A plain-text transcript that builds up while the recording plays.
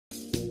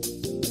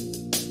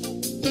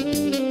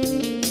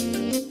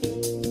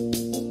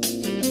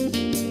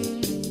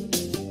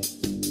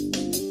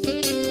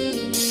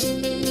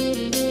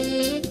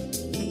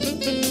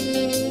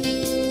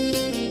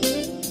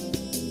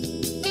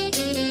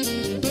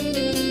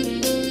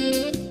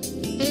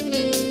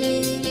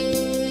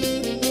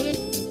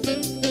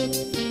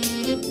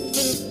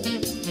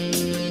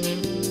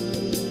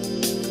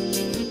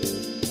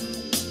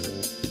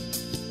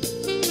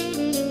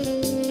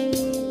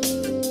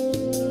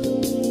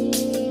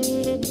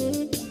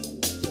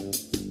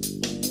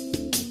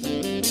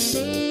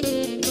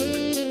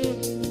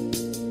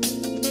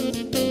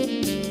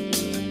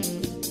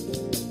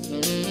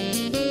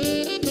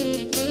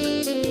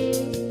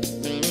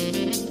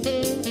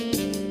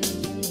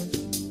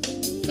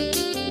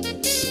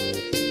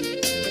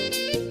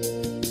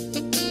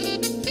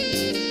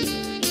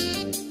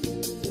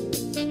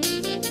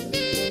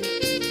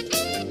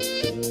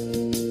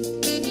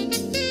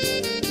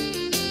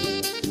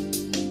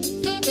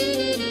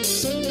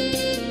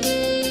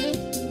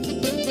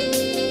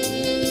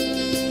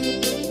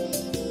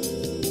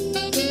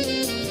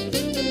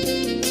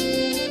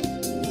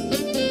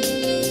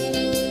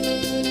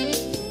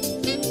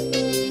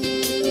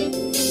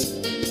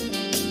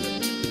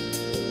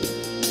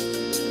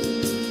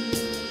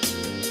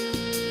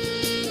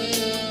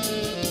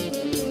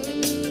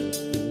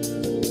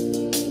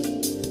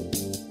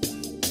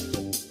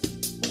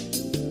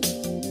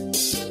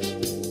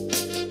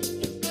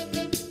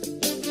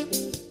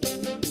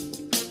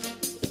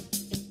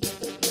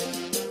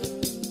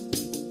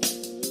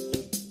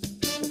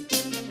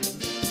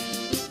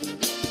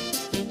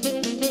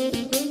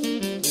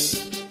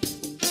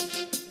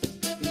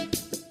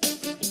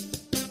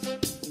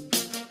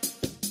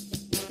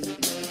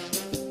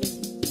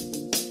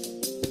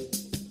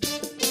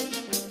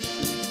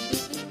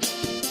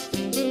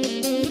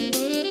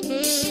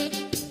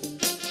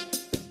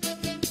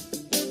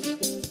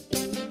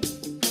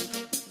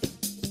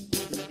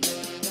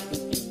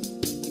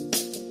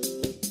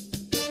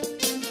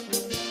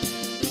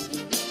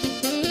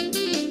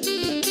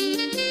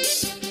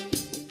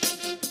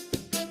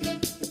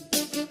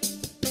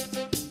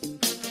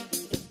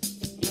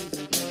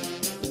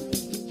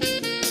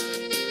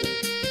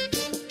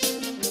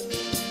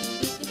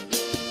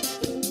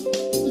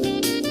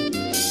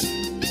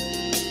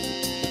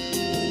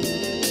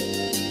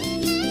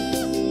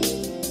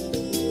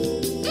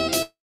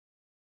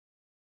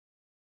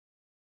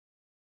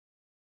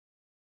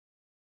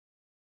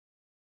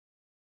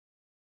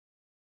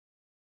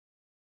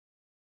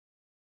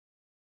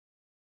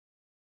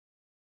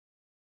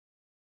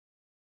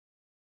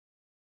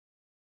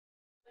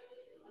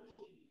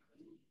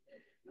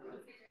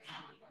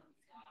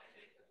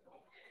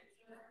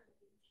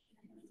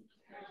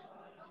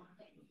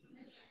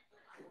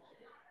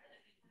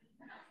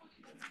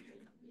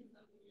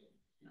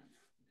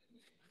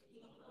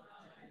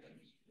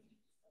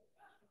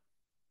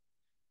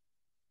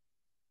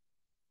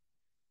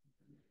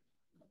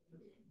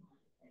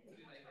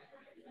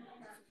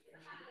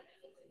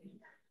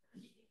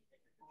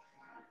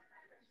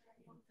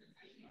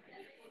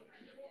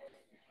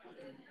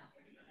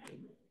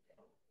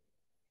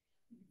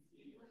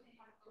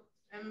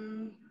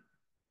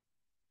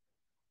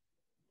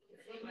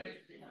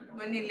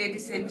Morning,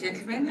 ladies and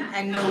gentlemen.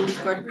 I know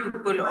we've got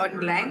people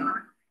online.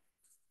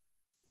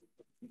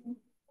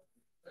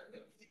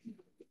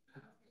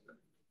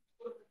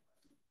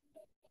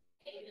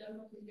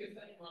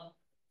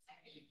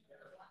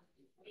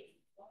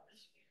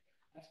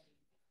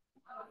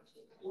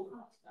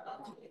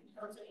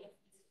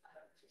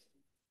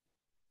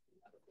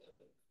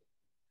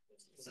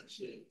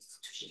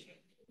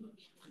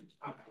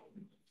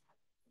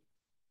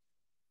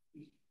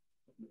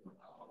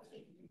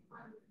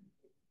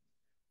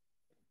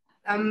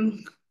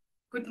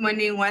 Good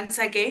morning once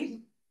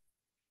again.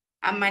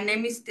 My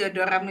name is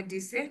Theodora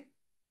Modise.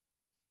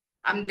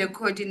 I'm the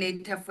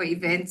coordinator for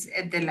events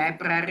at the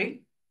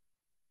library.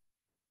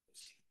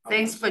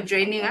 Thanks for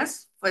joining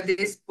us for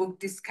this book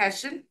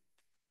discussion.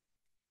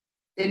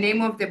 The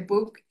name of the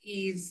book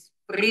is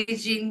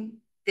Bridging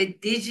the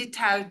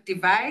Digital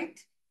Divide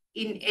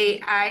in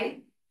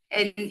AI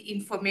and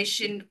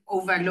Information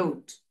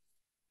Overload.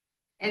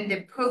 And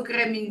the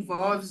program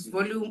involves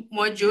volume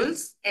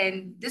modules,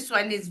 and this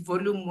one is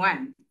volume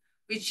 1,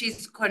 which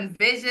is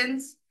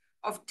Convergence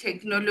of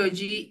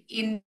Technology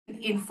in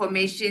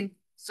Information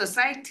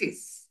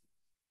Societies.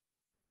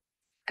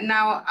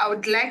 Now, I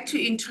would like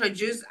to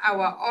introduce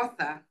our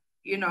author,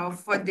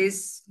 for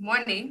this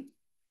morning.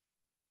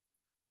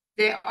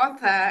 The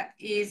author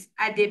is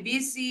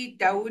Adebisi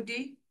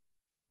Dawodu.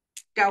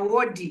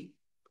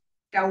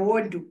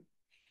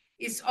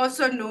 Is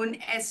also known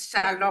as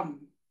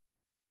Shalom.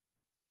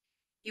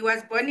 He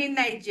was born in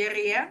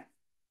Nigeria,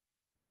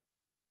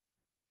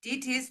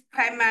 did his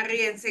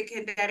primary and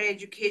secondary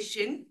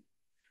education,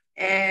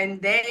 and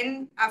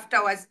then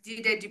afterwards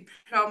did a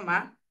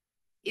diploma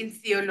in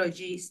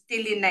theology,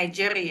 still in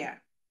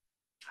Nigeria.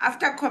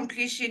 After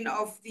completion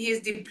of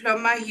his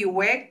diploma, he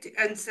worked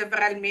in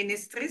several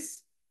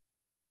ministries.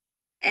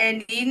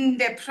 And in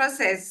the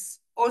process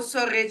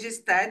also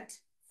registered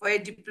for a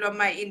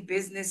diploma in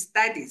business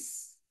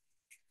studies.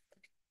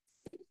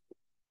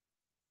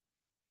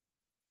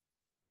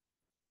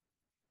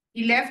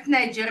 He left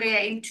Nigeria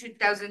in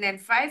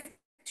 2005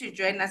 to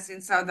join us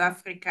in South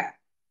Africa.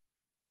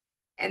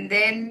 And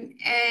then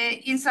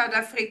in South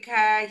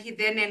Africa, he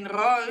then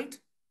enrolled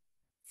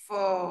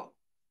for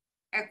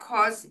a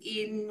course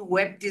in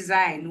web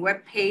design,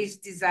 web page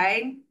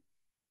design,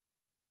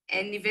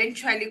 and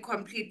eventually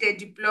completed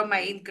diploma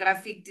in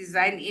graphic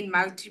design in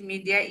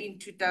multimedia in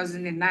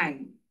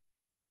 2009.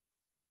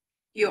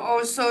 He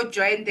also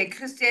joined the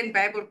Christian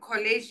Bible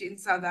College in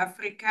South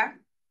Africa,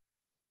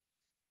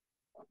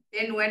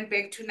 then went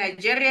back to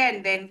Nigeria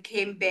and then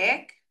came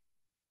back.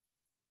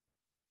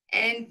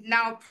 And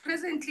now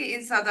presently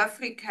in South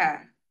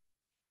Africa,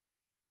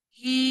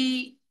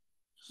 he's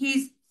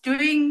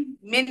doing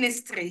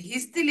ministry.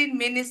 He's still in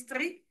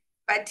ministry,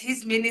 but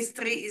his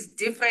ministry is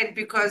different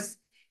because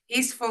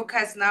his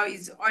focus now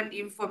is on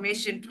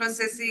information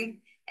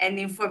processing and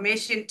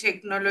information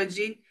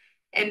technology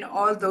and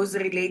all those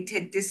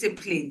related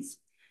disciplines.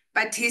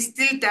 But he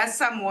still does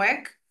some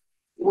work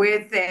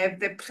with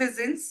the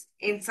prisons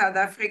in South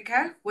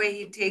Africa, where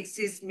he takes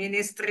his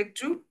ministry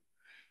to.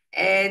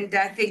 And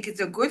I think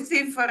it's a good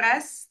thing for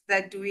us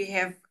that we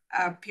have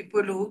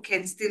people who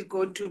can still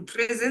go to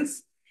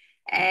prisons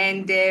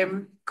and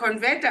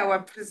convert our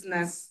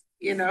prisoners,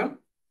 you know.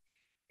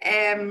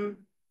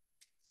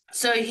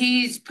 So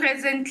he's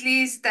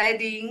presently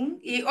studying,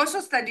 he also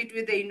studied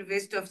with the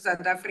University of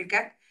South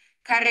Africa,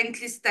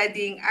 currently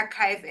studying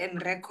archive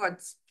and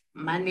records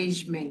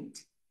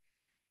management.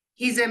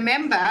 He's a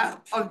member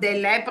of the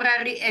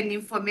Library and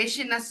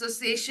Information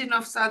Association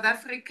of South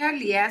Africa,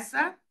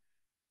 LIASA,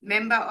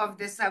 member of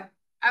the South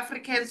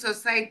African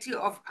Society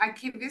of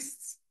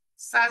Archivists,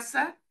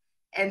 SASA,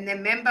 and a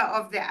member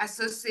of the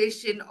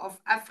Association of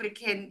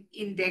African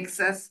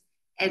Indexers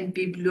and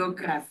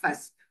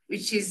Bibliographers,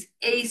 which is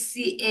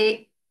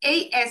ASAIB.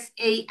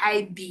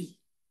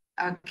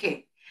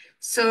 Okay,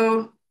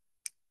 so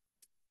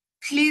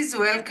please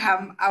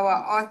welcome our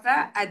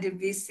author,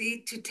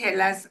 Adebisi, to tell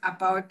us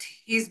about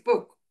his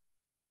book.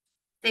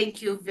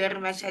 Thank you very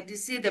much,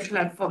 Adebisi. The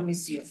platform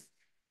is yours.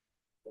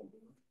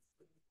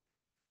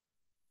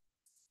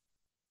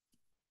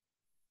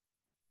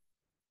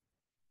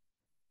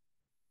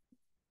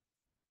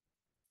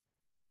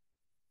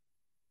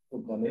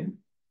 Good morning.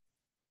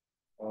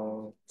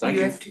 You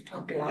have to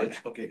talk loud.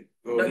 Okay.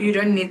 No, you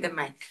don't need the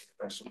mic.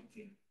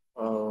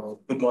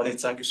 Good morning.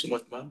 Thank you so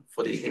much, ma'am,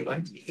 for the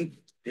invite.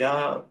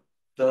 Yeah,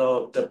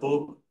 the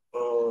book.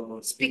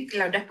 Speak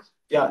louder.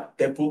 Yeah,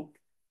 the book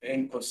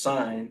in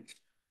concern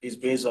is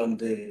based on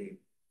the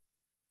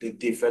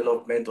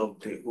development of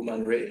the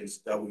human race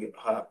that we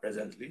have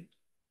presently.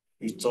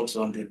 It talks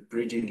on the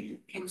bridging.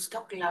 Can you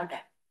talk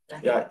louder?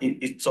 Yeah,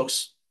 it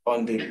talks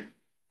on the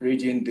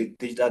bridging the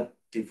digital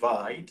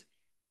divide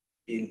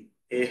in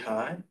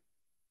AI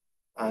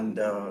and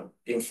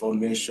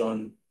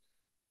information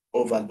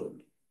overload.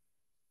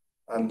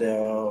 And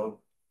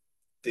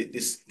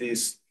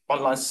this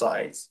online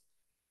sites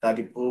that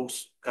the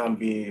books can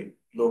be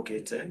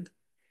located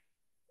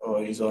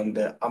or is on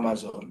the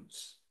Amazon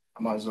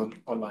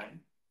online.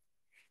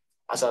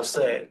 As I've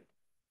said,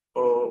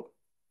 the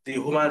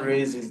human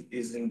race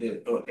is in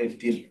the a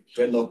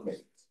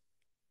development,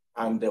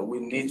 and we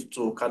need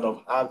to kind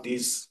of have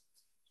this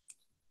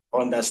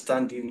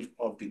understanding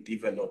of the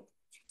development.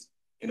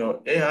 You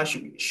know, AI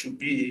should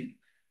be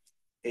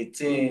a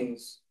thing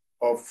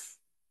of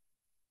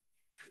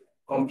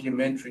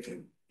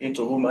complementary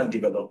into human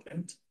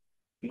development,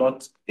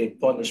 not a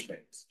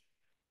punishment.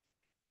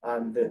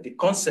 And the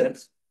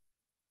concept,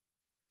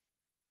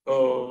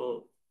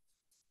 the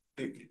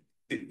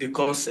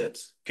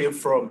concept came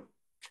from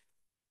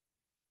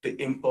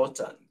the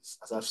importance,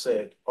 as I've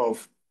said,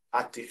 of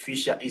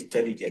artificial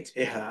intelligence,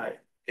 AI,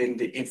 in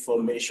the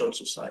information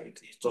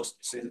society. It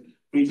says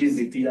bridges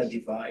the data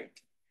divide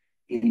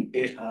in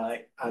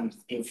AI and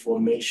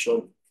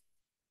information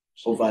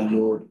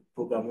overload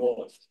program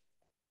one.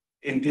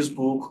 In this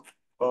book,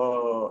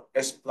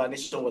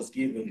 explanation was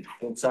given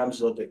in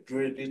terms of the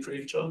great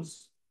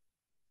literatures,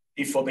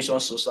 information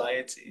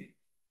society,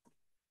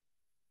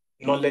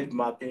 knowledge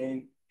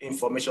mapping,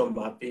 information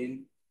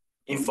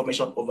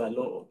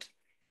overload.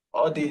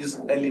 All these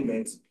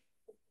elements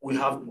we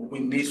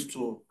need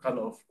to kind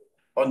of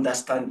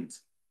understand it.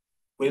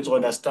 We need to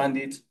understand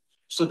it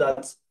so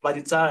that by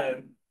the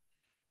time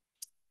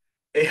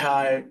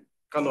AI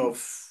kind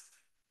of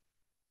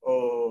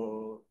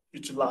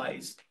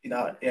utilized in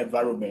our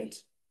environment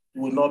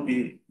will not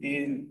be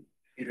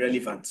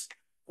irrelevant.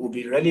 Will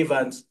be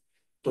relevant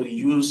to the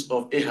use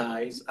of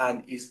AIs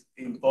and is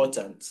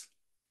important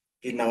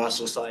in our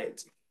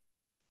society.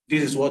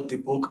 This is what the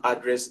book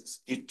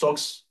addresses. It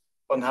talks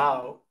on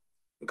how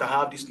we can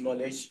have this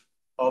knowledge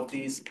of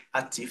this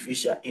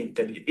artificial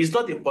intelligence. It's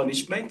not a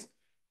punishment,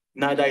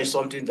 neither is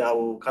something that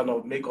will kind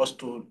of make us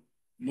to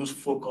lose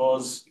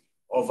focus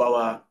of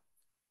our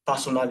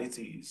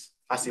personalities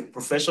as a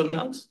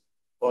professionals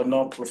or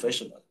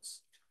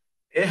non-professionals.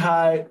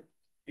 AI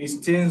It's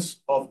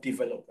things of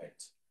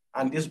development.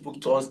 And this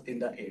book talks in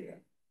that area.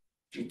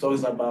 It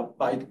talks about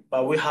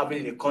by we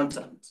having a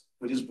contact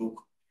with this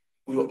book,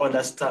 we will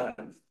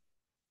understand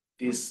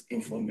this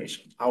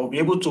information. I will be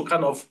able to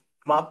kind of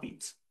map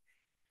it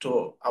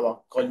to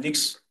our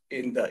colleagues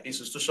in the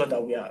institution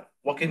that we are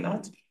working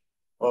at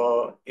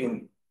or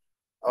in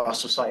our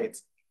society.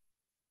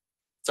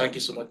 Thank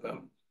you so much,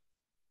 ma'am.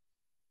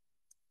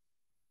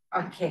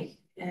 Okay.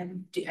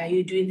 Are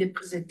you doing the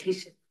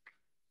presentation?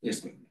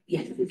 Yes, ma'am.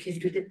 Yes, we can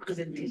do the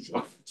presentation.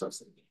 Oh,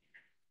 fantastic.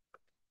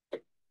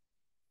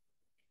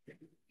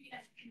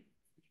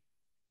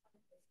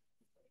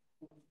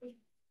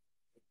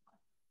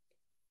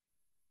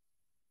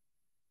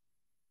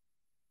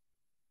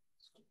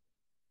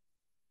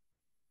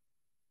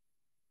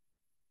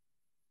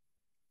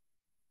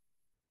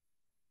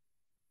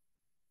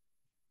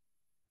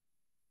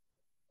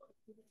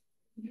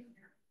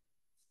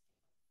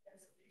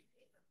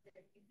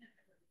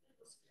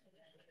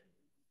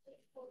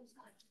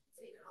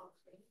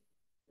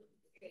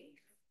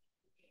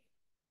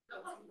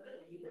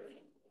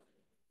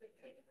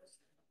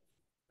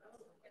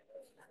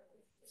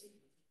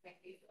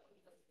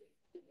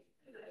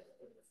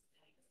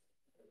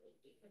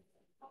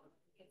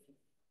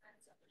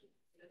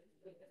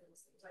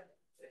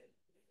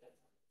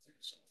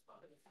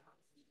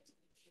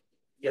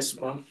 Yes,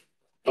 ma'am.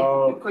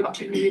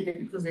 Continue with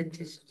the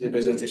presentation. The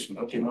presentation,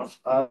 okay,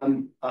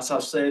 ma'am. As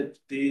I've said,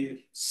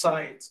 the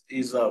site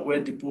is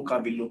where the book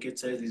can be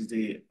located is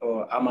the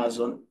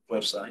Amazon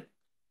website,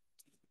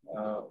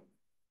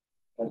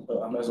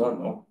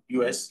 Amazon or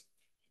US,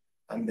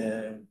 and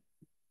then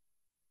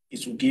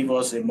it will give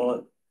us a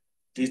more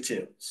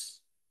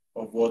details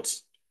of what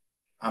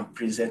I'm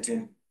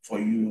presenting for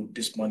you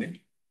this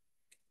morning.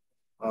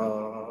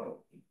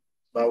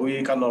 But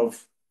we kind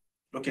of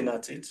looking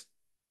at it.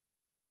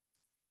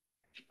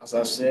 As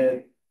I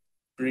said,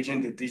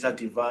 bridging the digital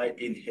divide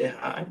in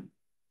AI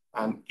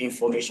and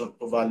information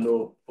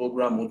overload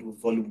program module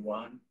volume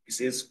 1. It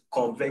says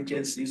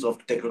convergences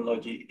of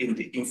technology in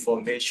the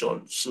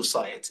information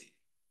society.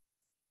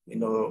 You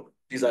know,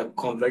 these are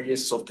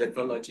convergences of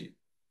technology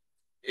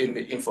in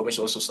the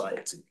information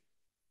society.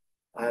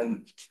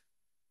 And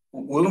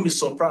we won't be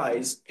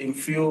surprised in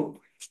few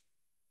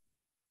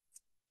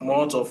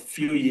months or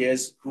few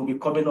years, we'll be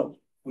coming up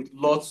with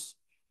lots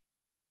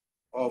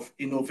of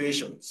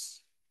innovations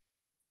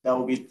that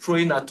will be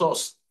thrown at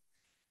us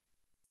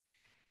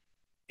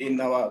in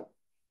our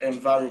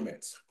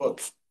environment.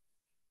 But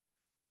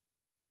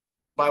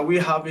by we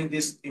having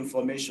this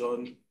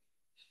information,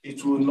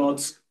 it will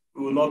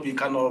not be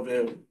kind of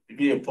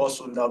be a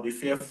person that will be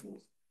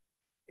fearful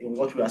in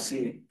what we are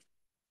seeing,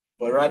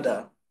 but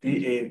rather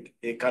be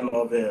a kind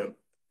of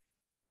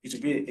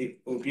it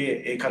will be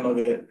a kind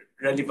of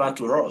relevant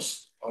to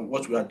us on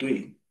what we are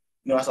doing.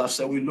 You know, as I've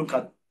said, we look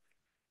at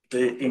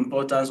the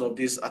importance of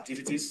these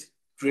activities,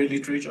 trade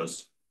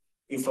literatures,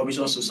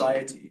 information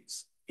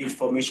societies,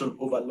 information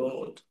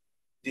overload,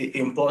 the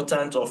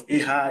importance of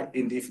AI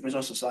in the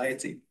information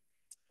society,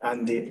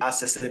 and the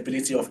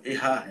accessibility of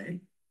AI,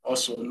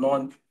 also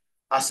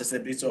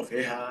non-accessibility of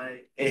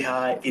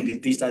AI in the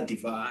digital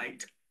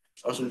divide,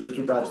 also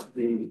looking at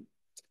the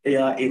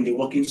AI in the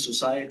working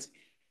society,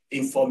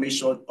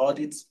 information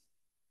audits,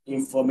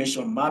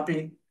 information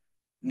mapping,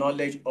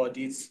 knowledge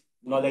audits,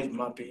 knowledge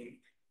mapping,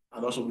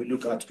 and also we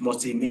look at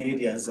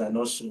multimedias and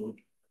also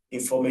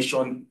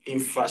information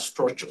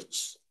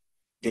infrastructures.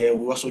 Then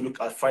we also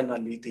look at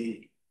finally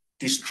the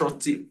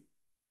disruptive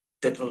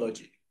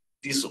technology.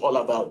 This is all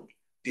about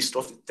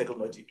disruptive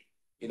technology.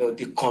 You know,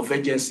 the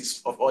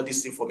convergences of all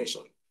this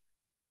information.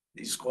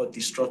 It's called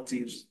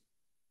disruptive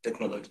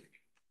technology.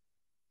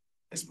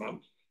 Yes,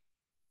 ma'am.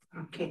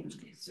 Okay.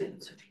 So,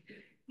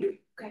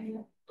 can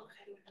you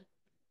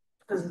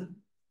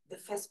the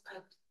first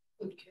part?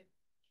 Okay.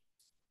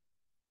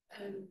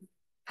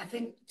 I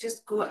think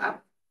just go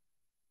up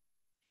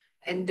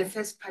and the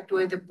first part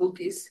where the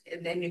book is,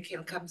 and then you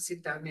can come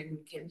sit down and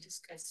we can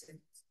discuss it.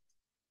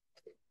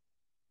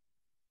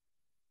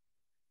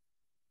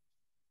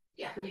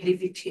 Yeah,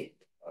 leave it here.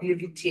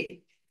 Leave it here.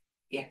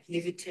 Yeah,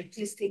 leave it here.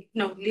 Please take,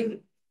 no, leave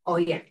it. Oh,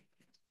 yeah.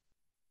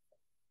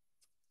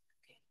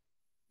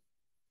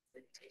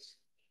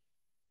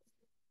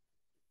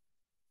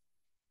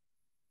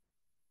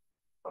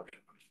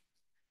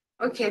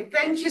 Okay,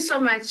 thank you so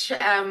much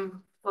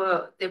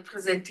for the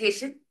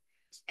presentation.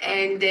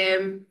 And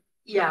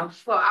yeah,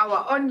 for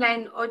our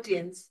online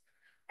audience,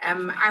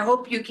 I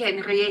hope you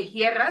can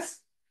hear us,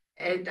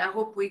 and I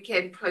hope we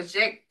can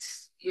project,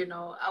 you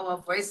know, our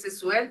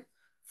voices well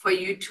for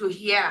you to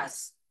hear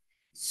us.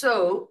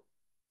 So,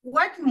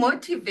 what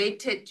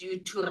motivated you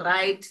to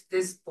write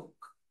this book?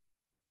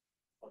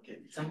 Okay,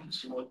 thank you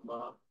so much,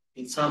 Ma.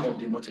 In some of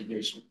the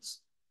motivations,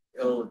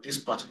 this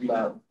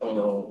particular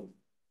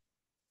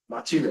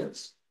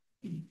materials,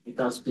 it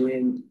has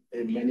been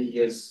many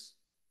years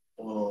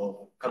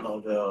kind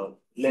of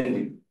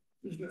learning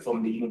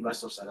from the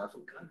University of South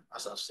Africa.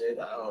 As I've said,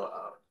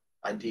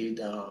 I did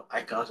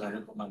ICAS and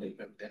recommended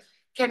them there.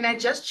 Can I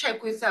just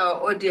check with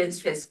our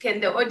audience first?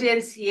 Can the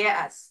audience hear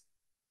us?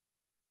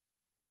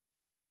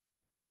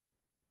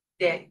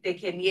 they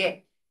can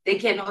hear. They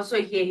can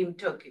also hear him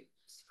talking.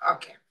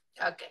 Okay.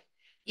 Okay.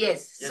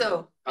 Yes. Yeah.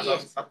 So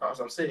yes. As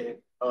I'm saying,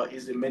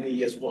 it's a many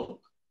years work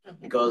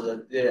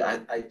because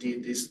I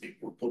did this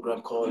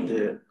program called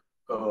the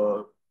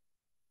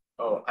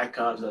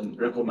ICARS and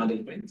record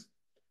management.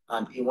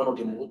 And in one of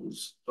the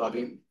modules, we have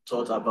been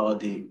taught about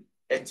the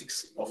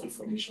ethics of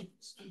information.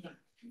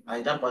 And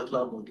in that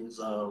particular modules,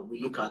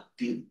 we look at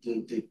the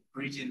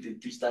bridging the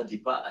digital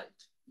divide,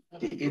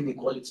 the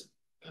inequality.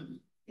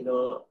 You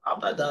know,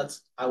 after that,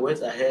 I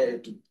went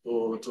ahead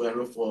to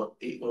enroll for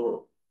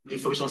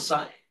information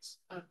science.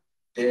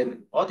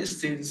 Then all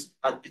these things,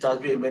 it has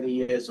been many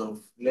years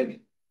of learning.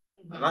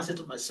 And I said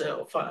to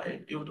myself,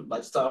 fine, even by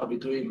the time I'll be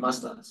doing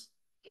masters,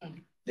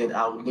 then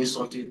I will need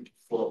something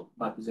for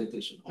my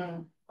presentation.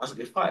 I said,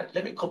 okay, fine,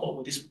 let me come up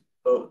with this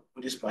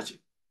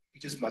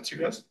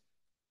materials,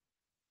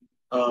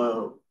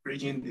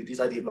 bridging the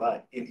digital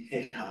divide in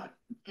AI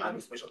and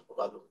information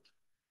overload.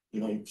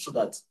 You know, so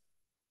that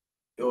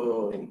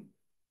your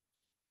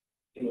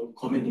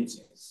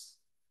communities,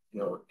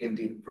 in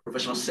the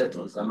professional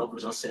sectors and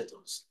non-professional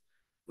sectors,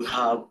 we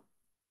have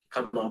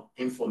kind of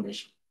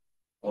information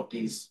of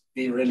this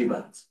being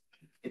relevant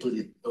into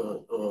the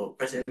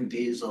present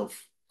days of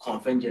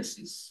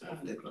convergences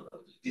of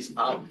technology. This is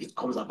how it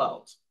comes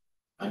about.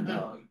 And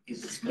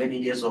it's many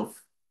years of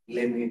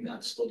learning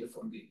and study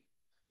from the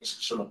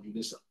institution of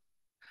UNISA.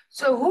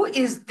 So who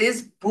is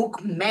this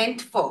book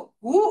meant for?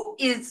 Who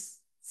is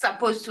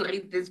supposed to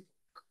read this book?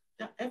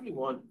 Yeah,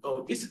 everyone.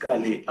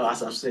 Basically,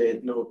 as I've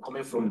said,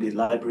 coming from the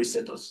library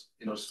sectors,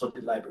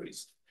 study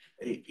libraries,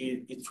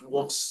 it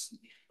works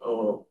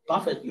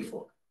perfectly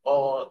for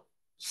all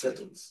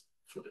settings,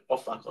 for all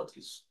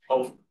faculties,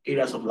 of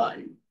areas of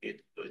life.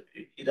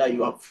 Either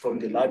you are from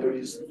the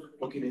libraries,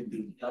 working in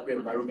the library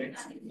environment,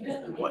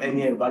 or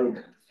any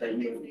environment that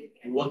you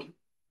work in.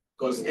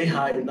 Because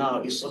AI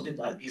now is something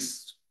that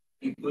is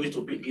going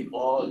to be in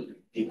all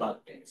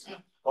departments,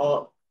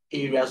 all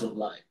areas of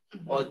life,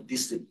 all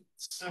disciplines.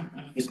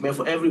 It's meant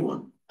for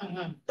everyone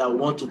that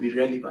want to be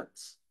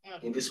relevant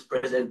in these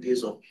present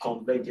days of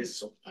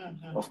convergence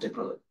of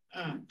technology.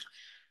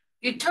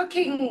 You're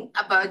talking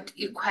about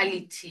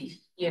equality,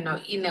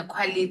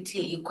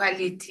 inequality,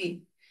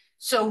 equality.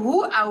 So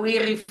who are we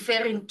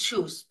referring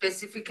to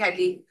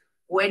specifically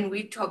when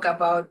we talk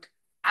about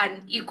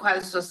an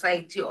equal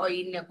society or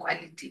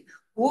inequality?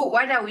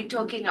 What are we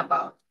talking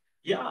about?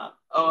 Yeah,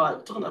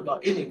 talking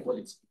about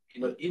inequality.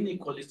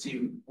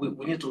 Inequality,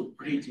 we need to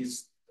bridge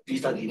this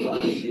digital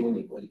divide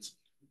inequality.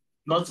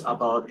 Not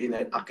about in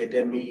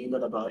academy,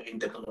 not about in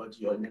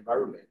technology or in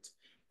environment,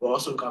 but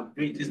also can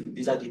bridge this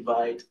digital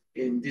divide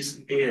in this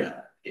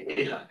area,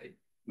 AI,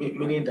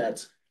 meaning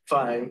that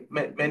fine,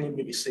 many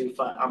may be saying,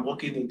 fine, I'm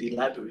working in the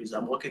libraries,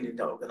 I'm working in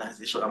the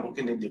organization, I'm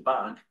working in the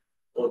bank,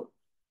 but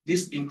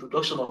this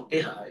introduction of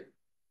AI,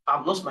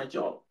 I've lost my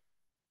job.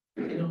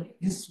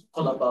 It's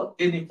all about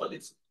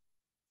inequality.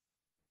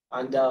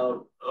 And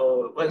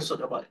when it's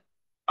talking about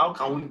how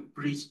can we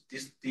bridge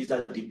this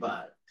digital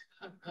divide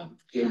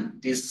in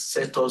these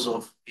sectors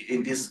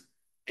in these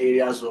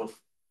areas of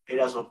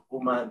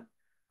human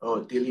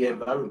or daily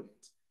environment,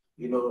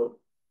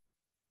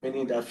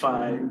 meaning that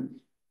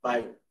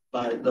by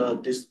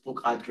this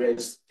book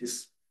address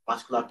this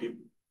particular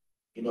people,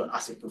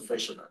 as a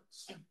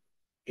professionals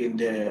in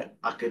the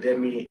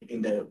academy,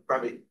 in the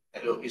private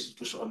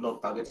institution or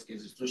not private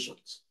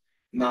institutions.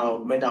 Now,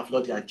 many have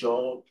lost their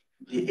job,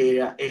 the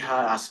area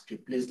AI has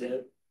replaced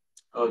them.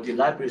 The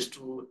libraries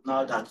too,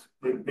 now that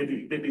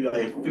maybe you are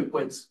a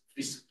frequent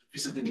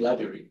visiting the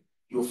library,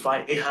 you'll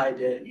find AI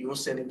there, you won't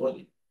see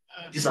anybody.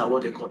 These are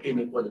what they call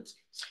inequality.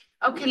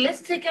 Okay,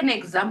 let's take an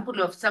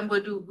example of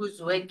somebody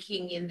who's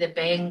working in the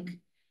bank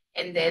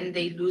and then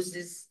they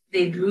lose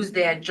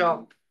their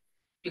job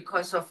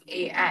because of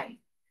AI.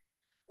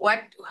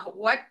 What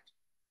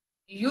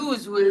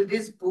use will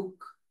this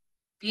book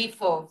be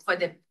for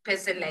the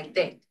person like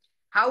that?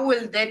 How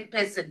will that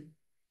person,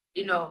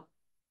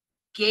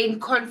 gain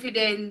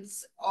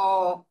confidence,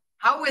 or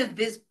how will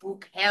this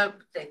book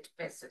help that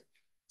person?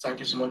 Thank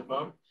you so much,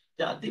 ma'am.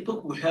 Yeah, the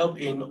book will help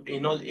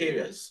in all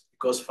areas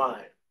because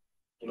fine,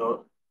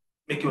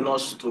 making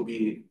us to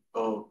be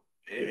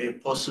a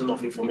person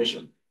of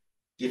information.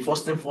 The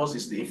first thing first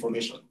is the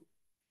information.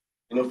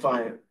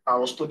 Fine. I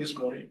was told this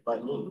morning by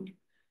Lulu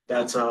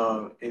that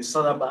in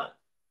Salaba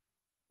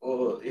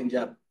or in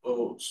their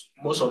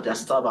most of their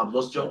staff have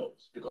lost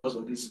jobs because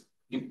of this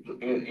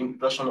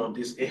impression of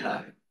this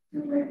AI.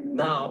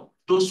 Now,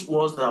 those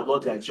ones that have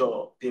lost their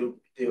job, they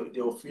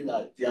will feel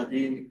like they are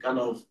being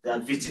they are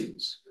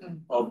victims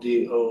of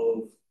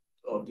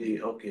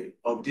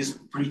this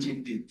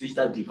bridging the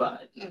digital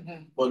divide,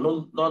 but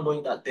not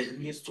knowing that they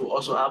need to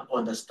also have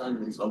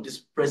understandings of these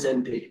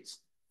present days.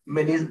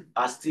 Many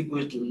are still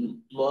going to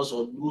lose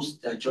or lose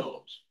their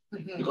jobs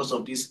because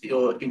of this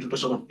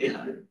introduction of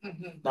AI.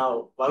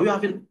 Now, while we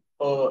having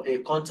a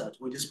contact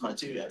with these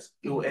materials,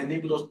 it will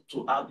enable us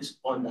to have this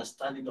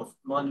understanding of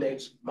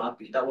knowledge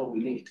mapping. That's what we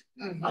need.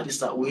 And this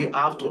that we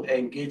have to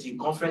engage in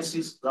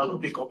conferences, we have to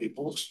pick up a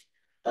post,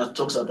 that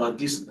talks about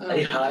this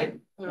AI.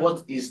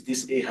 What is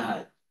this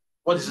AI?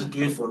 What is it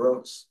doing for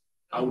us?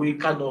 Are we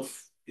kind of,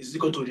 is it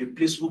going to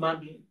replace human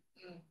being?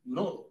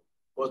 No.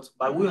 But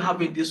by we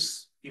having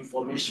this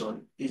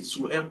information, it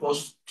will help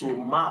us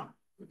to map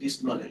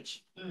this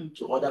knowledge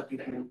to other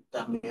people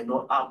that may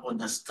not have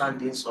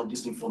understandings of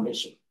this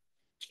information.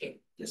 Okay.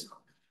 Yes, ma'am.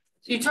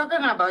 So you're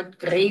talking about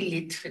gray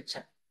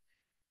literature.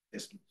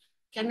 Yes, ma'am.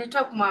 Can you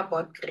talk more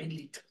about gray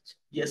literature?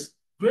 Yes.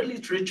 Gray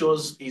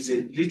literatures is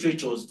a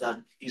literature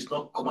that is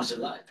not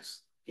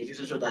commercialized. A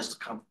literature that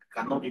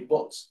cannot be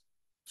bought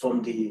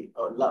from the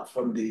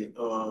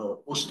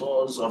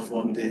bookstores or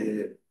from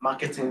the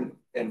marketing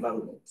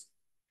environment.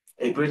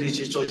 A great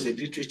literature is a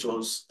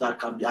literature that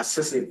can be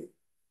accessible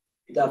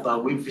either by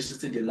way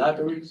visiting the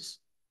libraries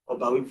or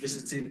by way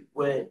visiting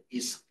where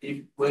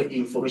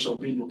information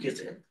being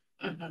located.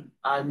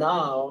 And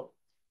now,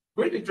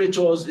 great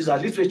literatures is a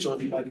literature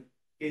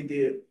in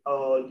the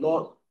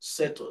law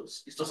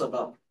sectors. It talks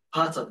about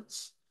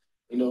patterns,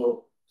 you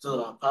know, it talks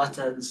about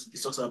patterns.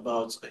 It talks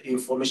about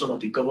information of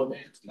the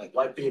government, like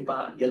white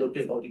paper, yellow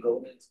paper of the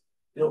government.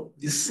 You know,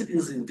 the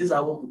citizens, these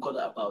are what we call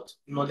about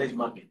knowledge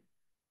mapping.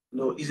 You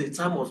know, it's a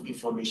time of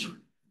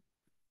information.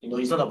 You know,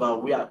 it's not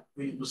about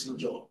we losing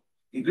job.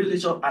 The great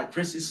literature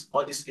addresses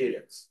all these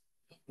areas.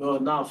 You know,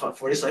 now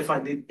for instance, if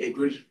I need a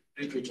great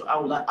literature, I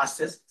would like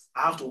access it.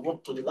 I have to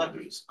walk to the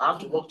libraries. I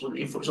have to walk to the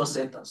information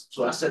centers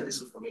to access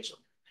this information.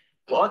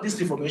 But all this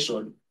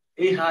information,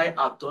 AI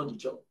have done the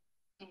job.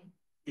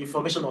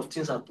 Information of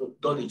things have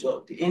done the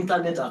job. The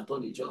internet have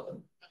done the job.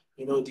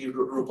 You know, the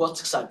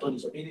robotics have done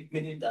the job,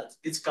 meaning that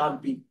it can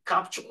be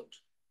captured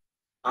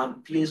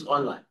and placed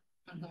online.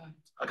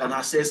 I can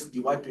access the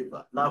white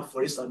paper. Now,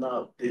 for instance,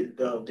 now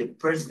the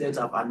president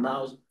have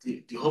announced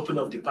the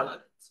opening of the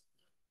parliament.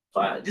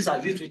 These are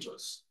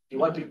literatures, the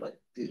white paper,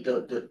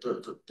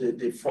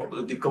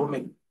 the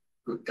government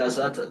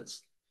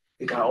gazettes.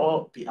 They can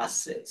all be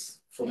accessed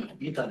from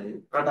the internet,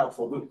 rather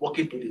from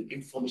walking to the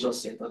information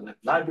center, like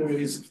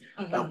libraries,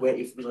 like where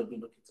information is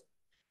being located.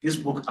 This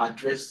book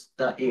addressed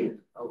that area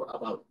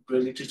about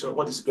great literature.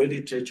 What is great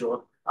literature?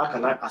 How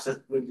can I access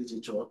great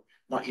literature?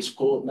 Now it's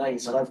cold. Now in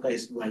South Africa,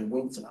 it's like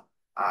winter.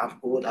 I'm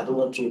cold. I don't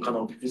want to kind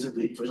of visit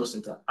the information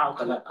center. How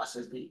can I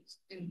access this?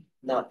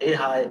 Now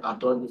AI have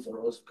done it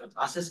for us. We can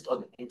access it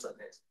on the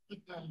internet.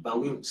 But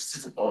we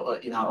sit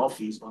in our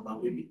office or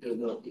but we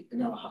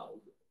in our house.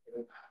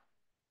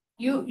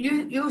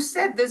 You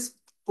said this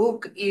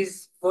book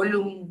is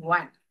volume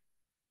 1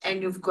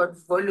 and you've got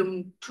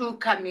volume 2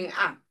 coming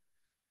up.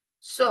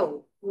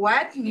 So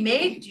what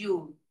made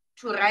you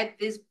to write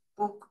this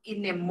book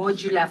in a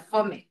modular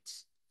format?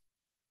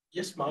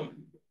 Yes, ma'am.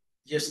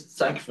 Yes,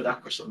 thank you for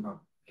that question, ma'am.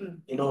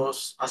 You know,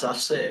 as I've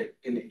said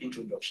in the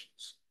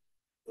introductions,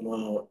 you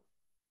know,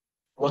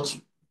 what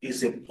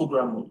is a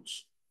program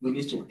notes? We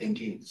need to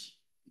engage.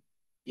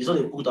 It's not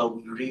a book that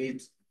we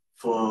read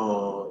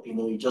for, you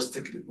know, you just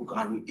take the book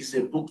and read. It's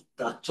a book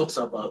that talks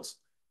about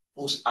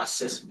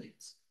post-assessment.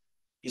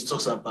 It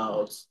talks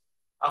about,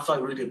 after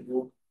you read a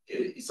book,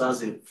 it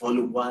has a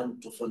volume 1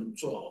 to volume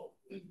 12.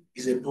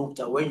 It's a book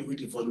that when you read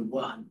the volume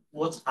 1,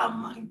 what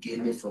am I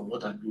gaining from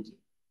what I'm reading?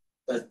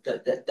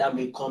 That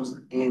may comes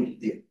in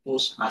the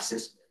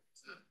post-assessment.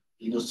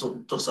 You know, so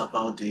it talks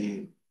about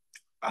the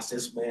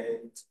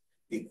assessment,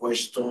 the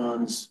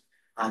questions,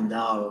 and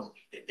now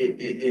it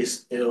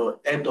is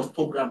end of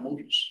program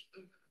modules.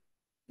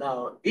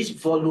 Now, each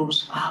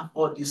volumes have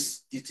all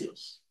these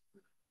details.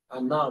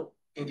 And now,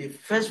 in the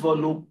first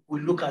volume, we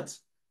look at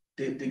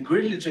the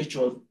great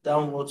literature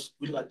downwards.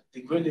 We look at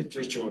the great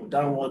literature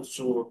downwards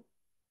to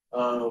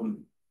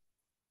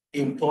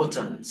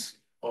importance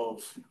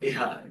of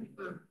AI.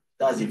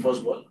 That's the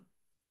first volume.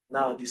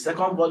 Now, the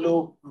second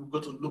volume, we're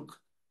going to look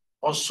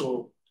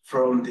also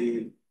from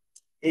the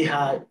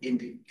AI in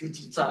the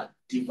digital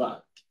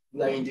divide.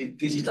 We are in the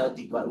digital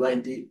divide. We are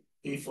in the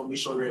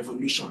information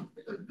revolution.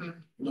 You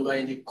know, we are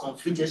in the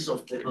convergence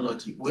of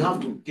technology. We have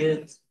to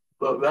get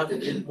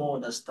more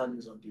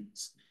understandings on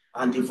this.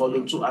 And the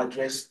volume 2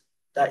 address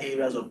that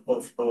areas of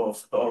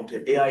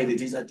the AI in the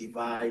digital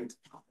divide,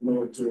 you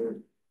know,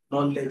 to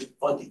knowledge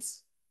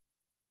audits.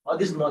 All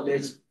this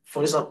knowledge,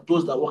 for example,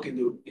 those that work in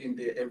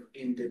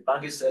the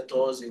banking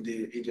sectors, in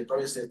the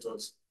private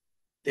sectors,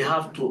 they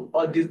have to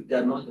audit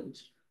their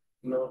knowledge.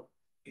 You know,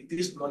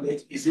 this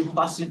knowledge is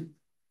passing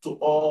to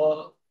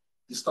all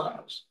the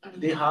staffs.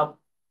 They have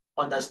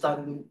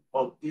understanding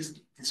of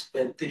these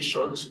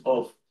dispensations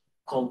of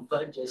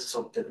convergence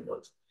of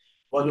technology.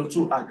 Volume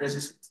 2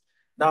 addresses it.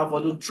 Now,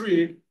 volume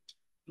 3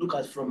 look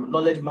at from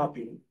knowledge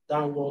mapping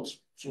downwards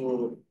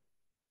to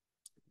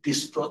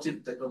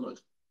disruptive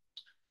technology.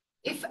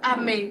 If I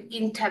may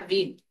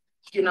intervene,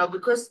 you know,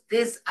 because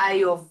these are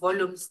your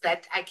volumes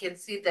that I can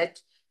see that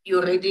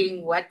you're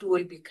reading what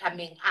will be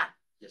coming up.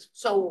 Yes.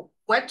 So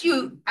what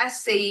you are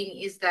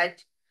saying is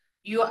that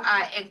you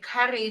are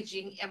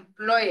encouraging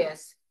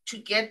employers to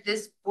get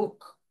this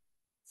book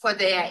for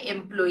their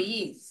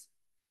employees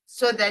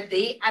so that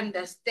they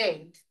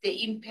understand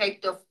the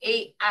impact of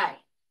AI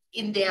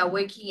in their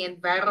working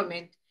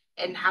environment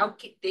and how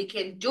they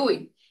can do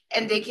it.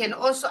 and they can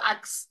also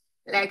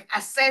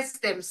assess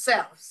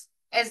themselves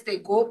as they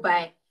go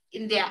by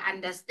in their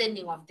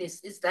understanding of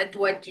this. Is that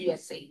what you are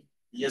saying?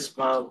 Yes,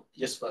 ma'am.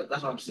 Yes, ma'am.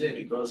 That's what I'm saying,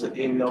 because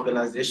in the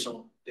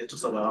organization, they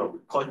talk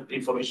about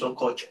information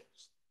culture.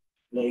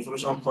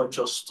 Information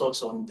culture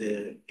talks on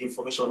the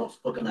information of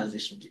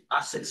organization, the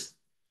assets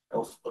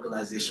of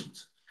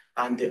organizations.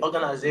 And the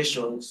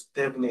organizations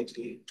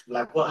definitely,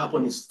 like what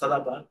happened in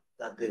Startup,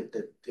 that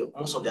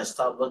most of their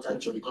staff got a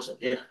job because of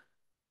AI.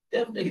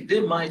 Definitely, they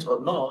might or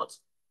not,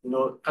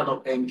 kind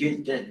of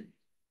engage them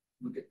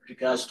with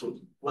regards to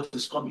what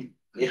is coming.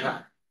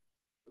 AI.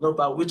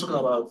 But we're talking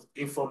about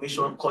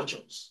information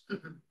cultures.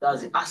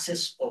 That's the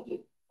access of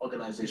the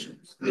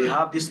organizations. They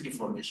have this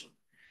information.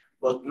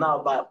 But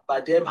now,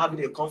 by them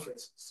having a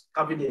conference,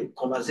 having a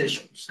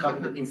conversations,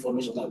 having the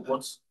information like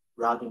what's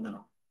we're having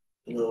now,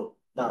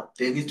 now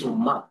they need to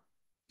map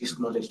this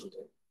knowledge to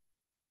them.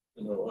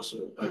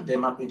 Also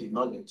them mapping the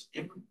knowledge.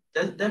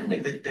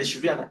 Definitely, there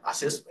should be an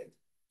assessment.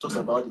 Talks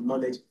about the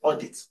knowledge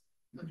audit.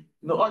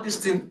 All these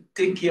things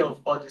take care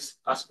of all these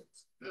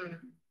aspects.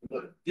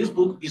 This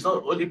book is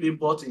not only being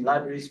bought in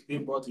libraries,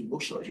 being bought in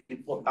bookshops.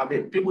 I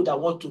mean, people that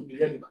want to be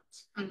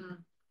relevant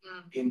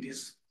in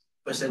this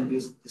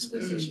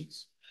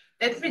dispensations.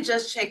 Let me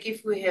just check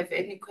if we have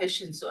any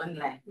questions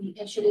online. We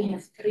actually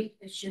have 3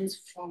 questions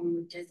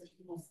from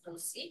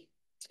Disruptive.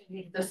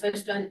 The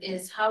first one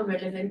is, how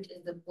relevant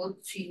is the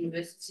book to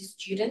university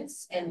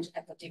students and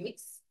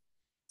academics?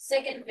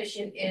 Second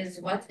question is,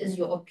 what is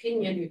your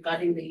opinion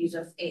regarding the use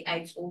of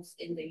AI tools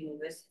in the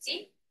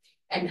university?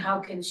 And how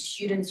can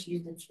students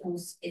use the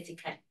tools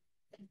ethically?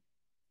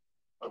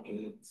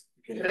 Okay.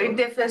 Read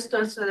the first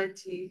one so that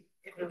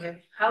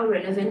how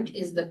relevant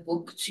is the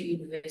book to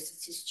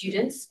university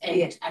students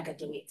and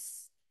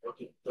academics?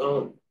 Okay,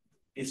 so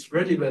its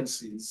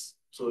relevancies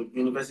to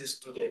university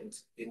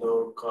students,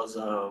 because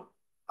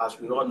as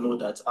we all know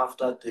that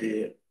after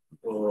the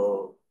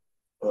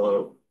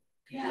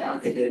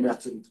academic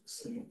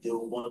activities, they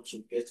want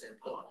to get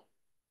employed.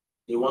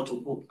 They want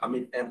to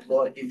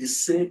employ in the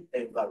same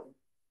environment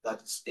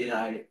that is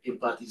AI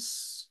impact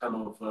is kind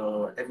of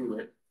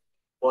everywhere.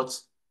 But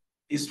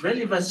its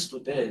relevance to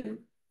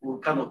them will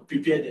kind of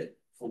prepare them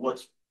for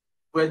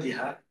where they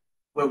are,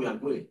 where we are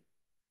going,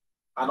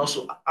 and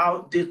also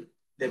how they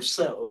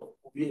themselves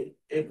will be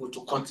able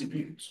to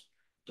contribute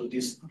to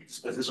this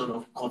dispensation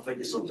of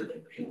confidence of the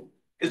people.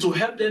 It will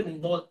help them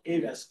in all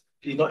areas,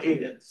 in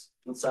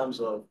terms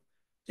of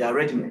their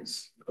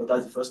readiness, because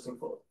that's the first thing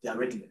for their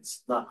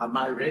readiness. Now, am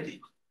I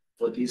ready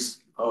for these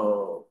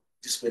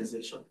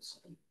dispensations?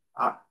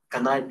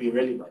 Can I be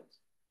relevant?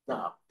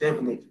 Now,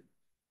 definitely,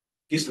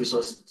 these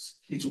resources,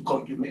 it will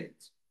complement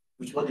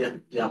with what they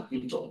have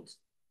been taught,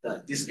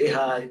 that this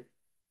AI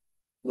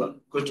will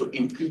going to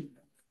include,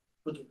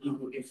 going to give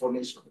you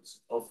information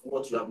of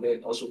what you have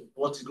learned, also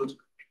what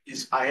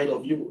is ahead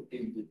of you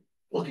in the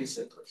working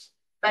sectors.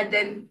 But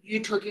then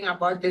you're talking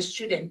about the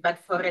student, but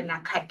for an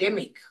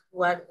academic,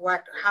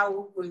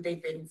 how will they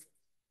benefit?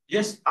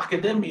 Yes,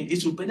 academic,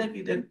 it will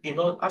benefit them in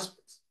all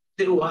aspects.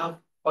 They will have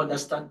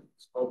understanding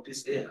of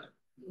this AI.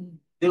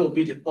 They will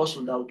be the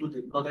person that will do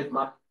the knowledge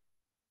map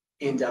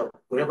in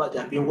wherever they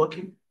have been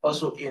working,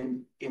 also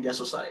in their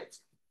society.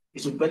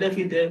 It will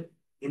benefit them,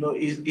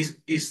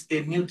 it's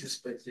a new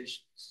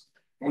dispensation,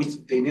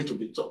 which they need to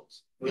be taught.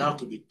 We have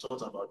to be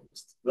taught about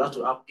this. We have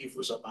to have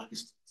influence about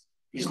this.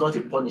 It's not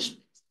a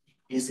punishment.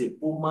 It's a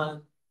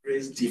human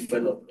race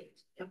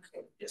development.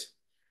 Okay. Yes.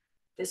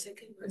 The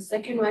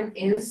second one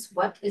is,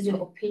 what is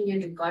your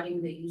opinion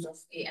regarding the use of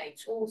AI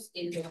tools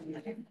in the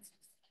university?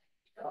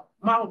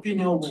 My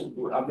opinion,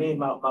 my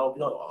opinion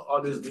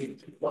always been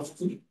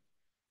positive,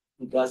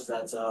 because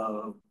that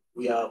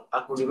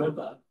I could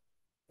remember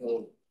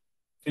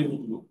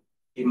vividly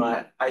in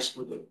my high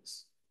school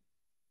days,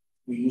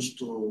 we used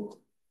to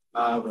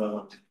have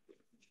a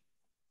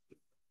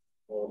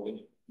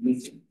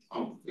meeting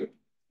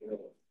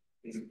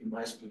in my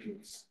high school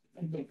days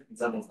in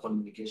terms of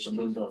communication,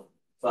 based on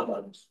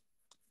verbal,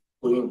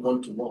 going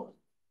one to one.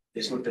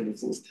 There's no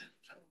telephone.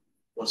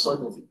 But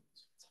suddenly,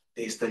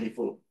 there's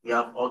telephone. We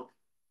have all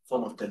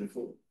form of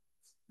telephone.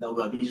 Now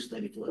we are using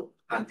telephone.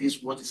 And this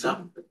is what is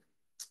happening.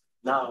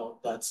 Now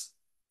that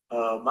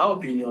my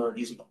opinion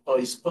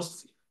is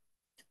positive.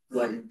 We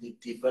are in the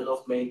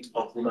development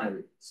of human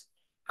race.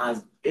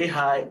 And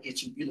AI, it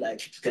should be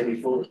like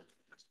telephone.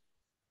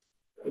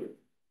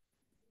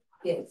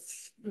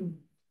 Yes.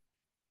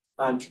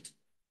 And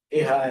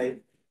AI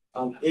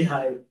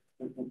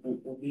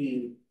will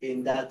be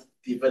in that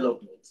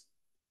development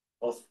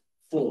of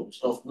phones,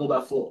 of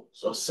mobile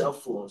phones, of cell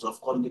phones,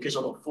 of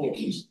communication of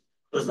phones.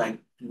 Just like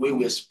the way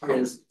we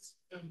experience it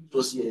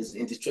those years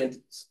in the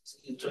 20s,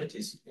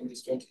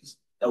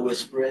 that we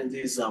experience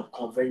this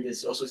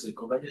convergence, also is a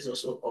convergence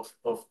also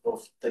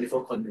of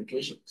telephone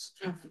communications.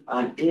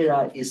 And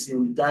AI is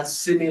in that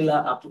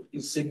similar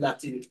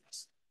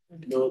activities.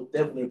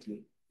 Definitely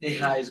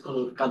AI is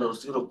going to kind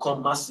of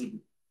come massive,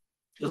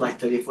 just like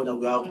telephone, that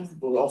we have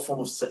all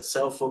forms of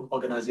cell phone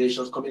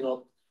organizations coming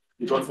up.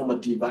 with one form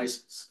of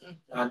devices.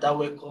 And that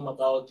will come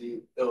about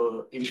the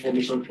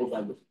information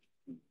overload.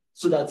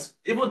 So that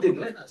even the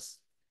learners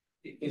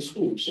in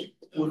schools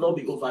will not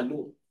be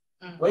overloaded.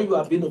 When you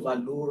are being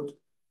overloaded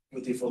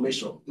with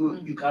information,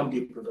 you can't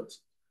be productive.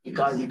 You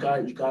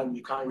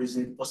can't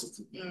reason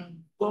positively.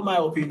 But my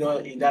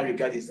opinion in that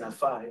regard is that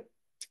fine,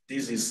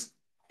 this is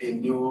a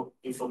new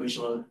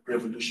information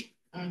revolution.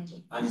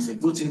 And it's a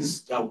good thing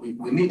that we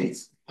need it.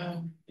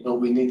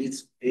 We need it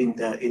in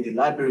the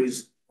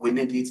libraries, we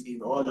need it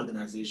in all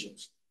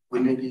organizations, we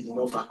need it in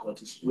all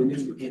faculties, we need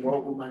it in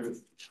all human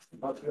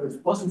resources.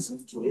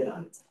 Positive to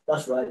AI.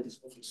 That's why this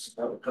book is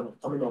kind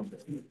of coming up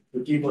to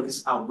give us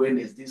this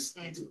awareness, this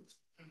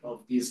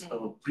of this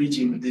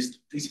bridging this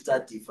digital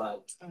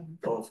divide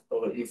of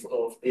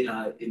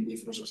AI in the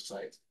information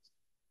society.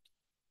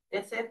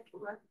 The third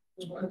one.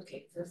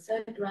 Okay, the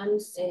third one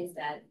says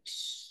that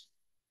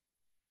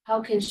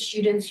how can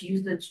students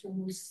use the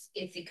tools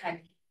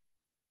ethically?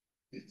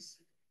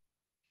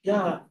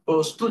 Yeah,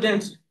 but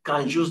students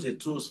can use the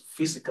tools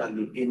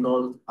physically in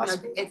all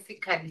aspects.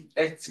 Ethically.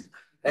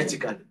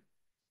 Ethically.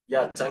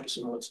 Yeah, thank you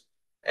so much.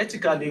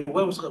 Ethically,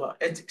 when we talk about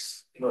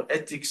ethics,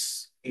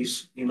 ethics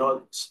is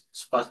this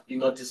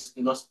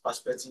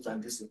perspectives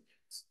and this.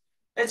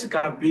 Ethics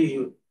can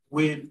be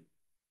with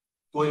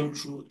going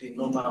through the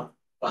normal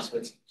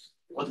perspectives.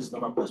 What is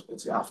normal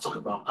perspective? I've talked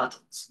about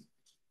patterns.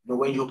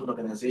 When you open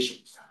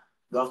organizations,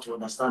 you have to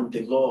understand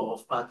the law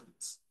of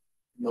patterns.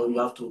 You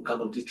have to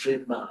kind of the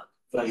trademark.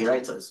 You are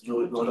writers.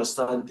 You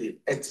understand the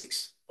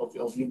ethics of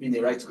you being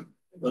a writer.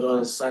 You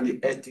understand the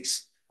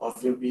ethics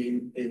of you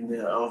being a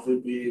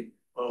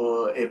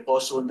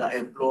person that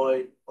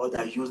employ or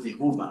that use the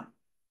Hoover.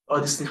 All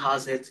this thing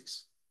has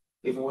ethics.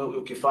 Even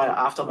when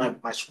after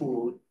my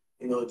school,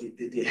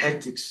 the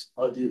ethics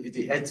or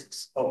the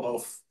ethics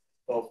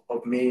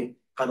of me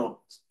kind of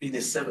being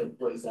a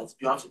servant is that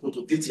you have to go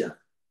to DTR,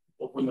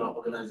 open your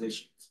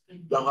organization. You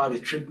have to have a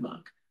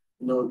trademark.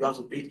 You have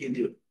to be in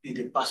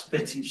the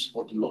perspectives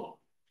of the law.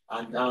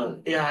 And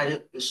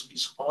AI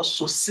is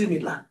also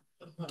similar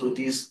to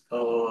these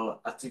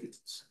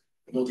activities.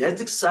 The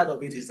ethics side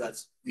of it is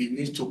that we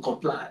need to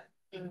comply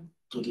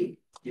to the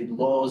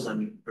laws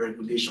and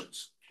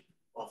regulations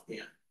of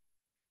AI.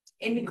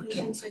 Any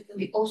questions?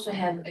 We also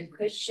have a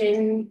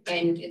question,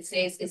 and it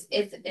says, is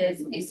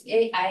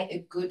AI a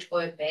good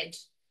or a bad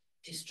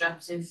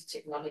disruptive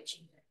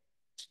technology?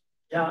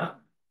 Yeah,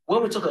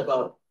 when we talk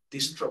about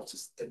disruptive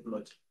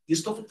technology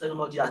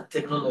are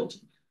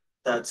technology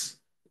that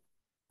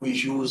we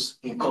use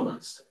in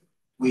commerce,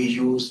 we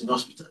use in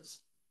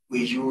hospitals,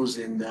 we use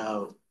in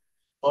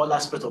all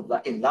aspects of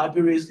that, in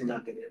libraries, in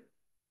academia.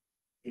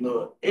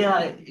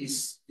 AI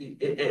is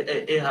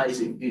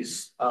as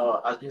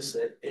you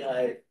said,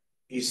 AI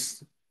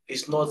is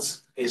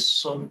not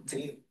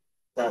something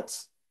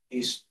that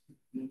is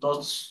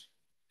not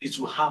it's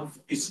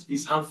harmful. It's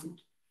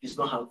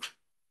not harmful.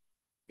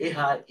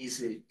 AI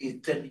is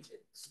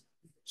intelligence.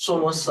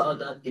 Someone saw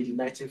that in the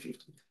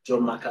 1950s,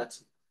 John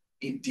McCarthy.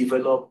 He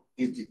developed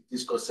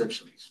this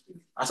conception.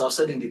 As I've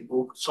said in the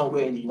book,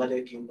 somewhere in the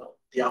United Kingdom,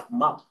 they have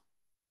mapped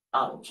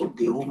out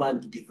the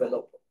human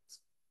development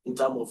in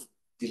terms of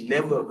the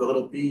level we're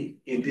going to be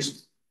in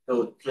this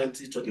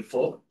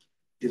 2024,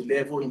 the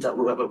level in that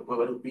we're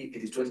going to be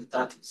in the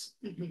 2030s.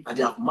 And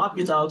they have mapped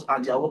it out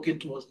and they are working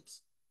towards it.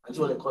 And that's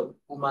what they call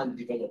human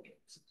development.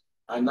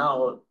 And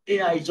now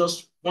AI is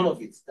just one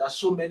of it. There are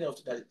so many of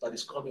it that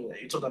is coming.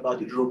 You talk about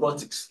the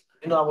robotics.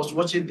 I was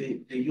watching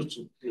the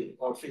YouTube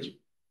on Facebook.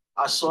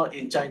 I saw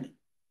in China,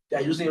 they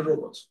are using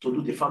robots to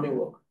do the farming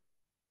work.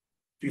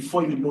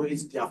 Before you know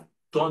it, they have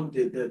done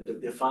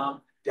the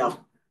farm, they have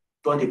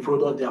done the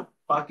product, they have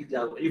packed it, they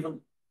are even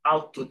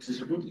out to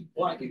distribute it.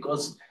 Why?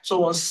 Because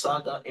someone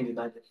sat down in the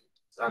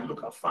 1950s and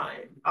look at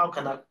fine, how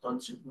can I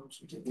contribute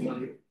to the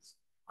human race?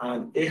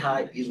 And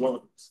AI is one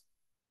of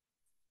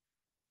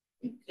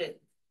it. Okay.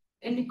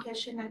 Any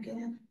question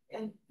again?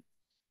 Yeah.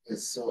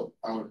 Yes, so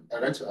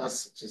I'd like to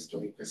ask just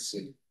one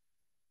question.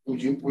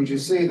 Would you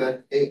say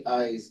that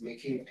AI is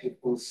making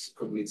people's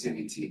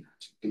creativity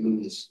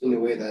diminish in a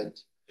way that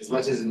as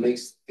much as it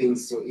makes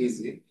things so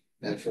easy,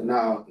 that for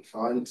now, if I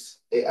want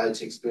AI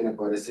to explain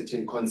about a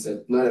certain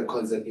concept, not a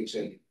concept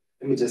actually,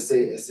 let me just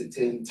say a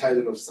certain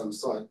title of some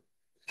sort,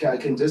 okay, I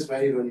can just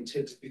write it on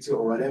ChatGPT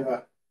or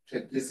whatever,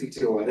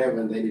 ChatGPT or whatever,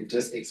 and then it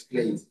just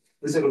explains.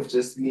 Instead of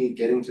just me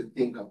getting to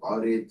think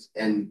about it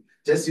and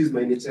just use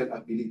my natural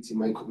ability,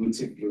 my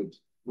cognitive load,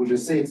 would you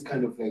say it's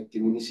kind of like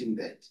diminishing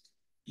that?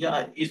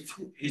 Yeah, it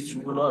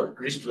will not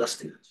reach to that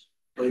stage,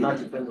 but it not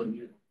depends on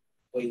you,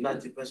 but it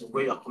not depends on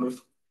where you are coming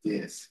from.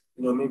 Yes.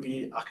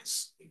 Maybe I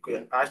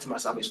ask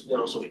myself, a student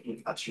also at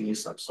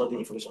UNIS, I'm studying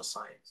information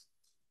science.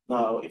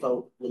 Now, if I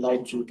would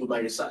like to do my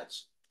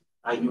research,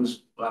 we've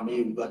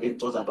been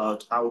taught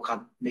about how we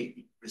can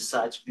make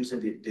research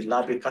using the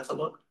library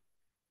catalog.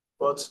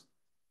 But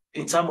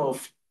in terms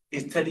of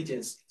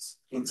intelligence,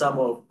 in terms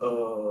of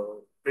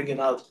bringing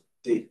out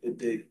the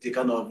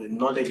kind of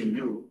knowledge in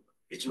you,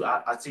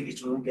 I think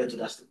it won't get to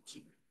that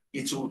stage.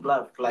 It will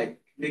like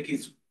make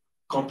it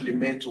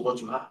complement to what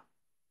you have.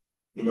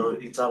 in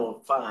terms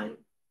of fine,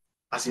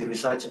 as a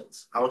researcher,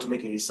 I want to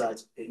make a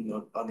research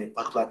on a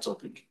particular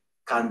topic.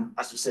 Can,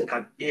 as you said,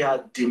 can AI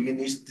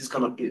diminish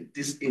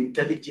this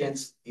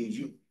intelligence in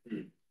you?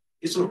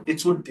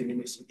 It will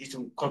diminish. It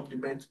will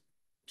complement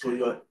to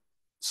your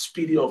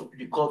speed of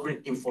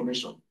recovering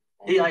information.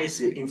 AI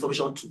is an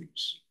information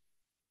tools.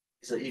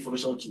 It's an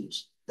information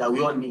tools that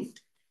we all need.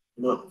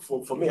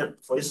 For me,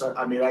 for instance,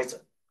 I'm a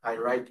writer. I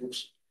write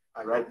books.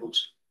 I write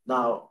books.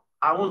 Now,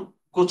 I won't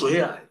go to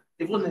AI,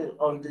 even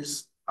on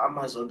this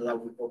Amazon that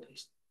we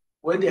published.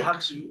 When they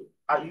ask you,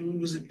 are you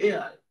using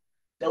AI?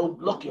 They will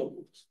block your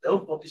books. They will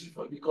publish it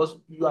for you because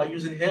you are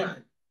using AI.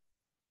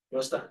 You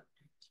understand?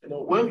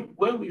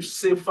 When we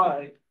say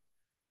fine,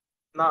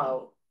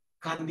 now,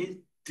 can it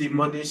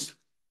diminish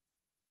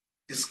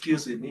the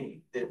skills in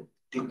me,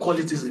 the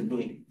qualities in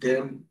me,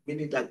 then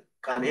meaning that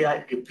can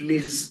AI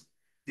replace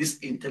this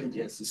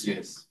intelligence?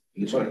 Yes.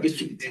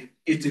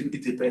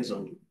 It depends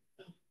on you.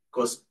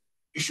 Because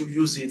you should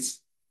use it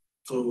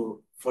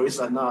to, for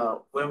instance,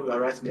 now when we are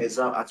writing the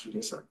exam at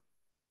UNISA,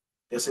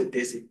 there's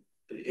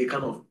a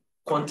kind of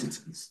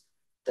quantities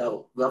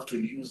that we have to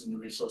use in the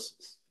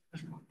resources,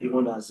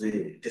 even as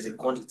there's a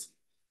quantity.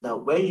 Now,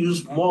 when you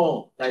use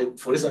more, like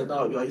for instance,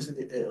 now you are using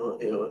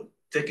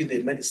taking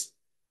the medicine.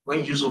 When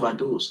you use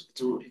overdose,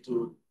 it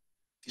will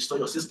destroy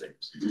your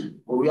systems.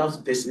 But we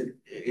have there's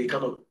a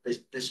kind of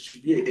there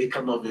should be a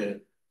kind of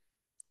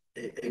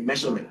a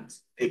measurement,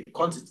 a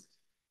quantity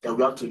that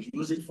we have to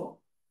use it for,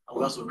 and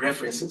we have to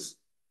references.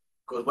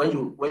 Because when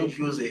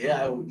you use a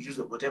AI, you use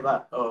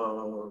whatever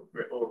or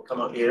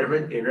kind of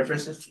a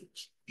references to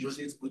use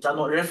it without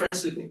not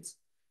referencing it.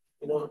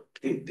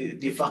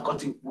 The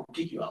faculty will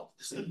kick you out.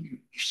 They say you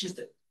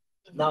shifted.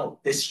 Now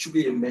there should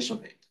be a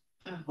measurement.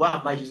 Why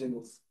am I using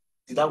it?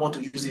 Did I want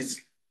to use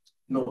it?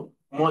 No,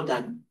 more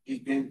than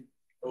it being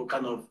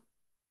kind of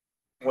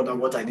more than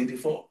what I needed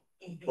for.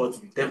 But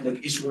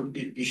definitely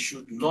it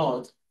should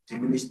not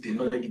diminish the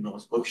knowledge in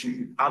us, but we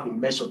should have a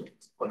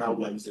measurement on how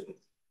we are using it.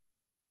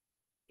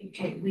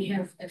 Okay, we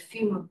have a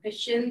few more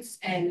questions,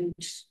 and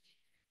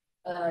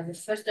the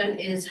first one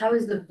is, how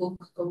is the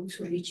book going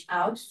to reach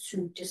out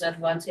to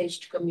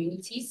disadvantaged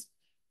communities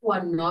who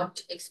are not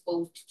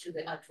exposed to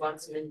the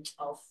advancement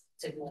of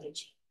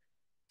technology?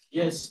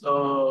 Yes,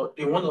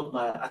 in one of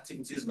my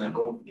activities in my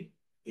company,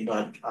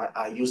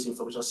 I use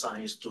information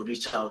science to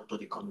reach out to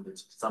the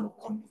community, some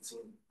community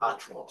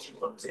outreach,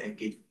 community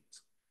engagement.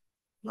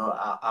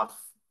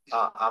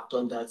 I've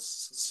done that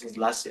since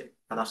last year,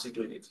 and I'm still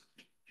doing it.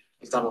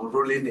 It's about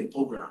rolling a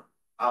program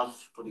out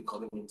to the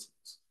communities.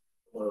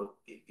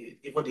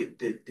 Even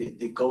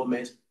the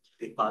government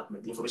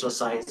department, the information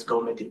science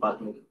government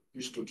department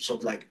used to do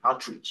something like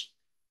outreach.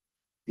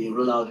 They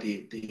roll out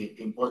the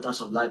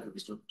importance of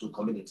libraries to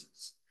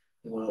communities.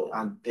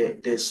 And they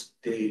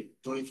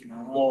do it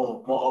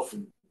more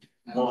often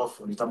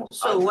in terms of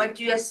So outreach. what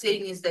you are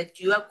saying is that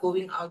you are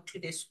going out to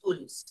the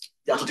schools,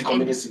 Yeah, to the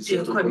communities.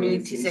 to the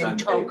communities and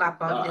talk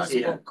about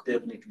this book.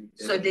 Definitely.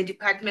 So the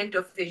Department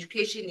of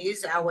Education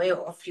is aware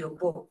of your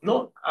book.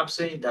 No, I'm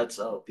saying that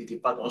the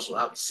department also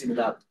have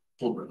similar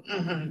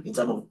program in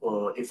terms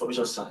of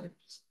information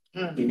science.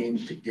 Meaning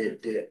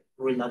the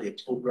rolling out a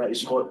program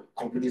is called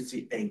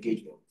community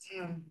engagement,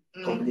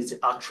 community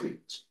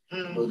outreach.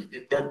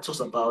 That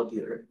talks about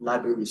the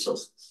library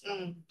resources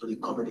to the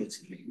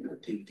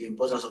community, the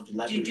importance of the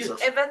library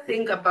resources. Did you ever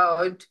think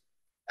about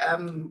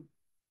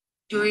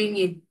doing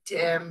it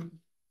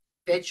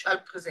virtual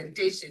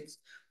presentations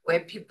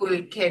where people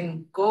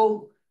can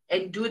go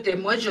and do the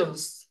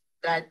modules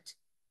that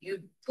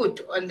you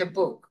put on the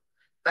book,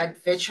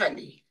 but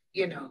virtually,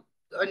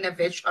 on a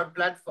virtual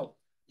platform?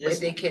 Yes, where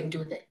they can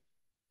do that?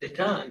 They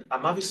can.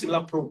 I'm having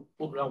similar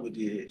program with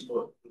the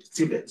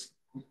Tibet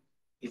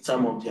in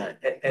terms of their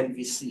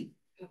NVC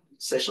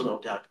session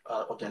of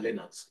their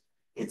learners,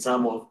 in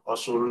terms of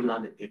also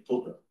running a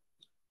program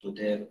to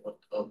them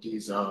of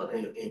these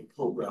a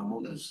program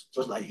models,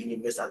 just like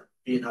university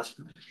being asked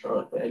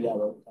earlier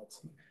on that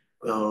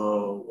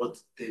what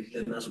the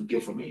learners will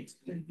get from it.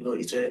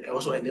 It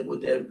also enable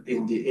them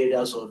in the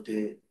areas of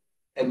the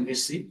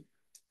NVC,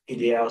 in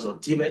the areas of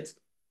Tibet.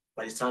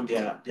 By the time they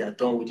are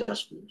done with their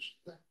schools,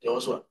 they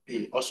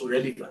also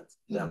relevant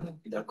in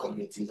their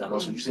communities and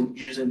also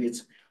using it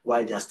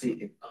while they are still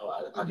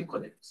at the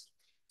college.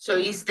 So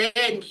is there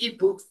an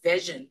ebook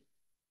version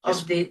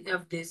of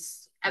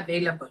this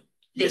available?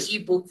 The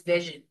ebook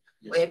version,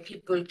 where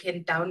people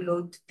can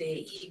download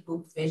the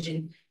ebook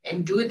version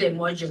and do the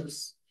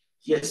modules?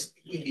 Yes,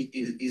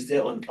 it is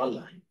there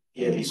online.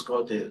 Yeah, it's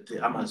called the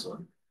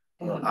Amazon.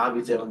 I have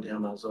it there on the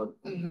Amazon.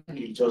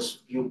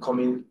 You come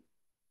in.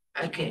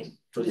 Okay.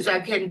 So I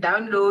can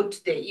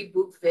download the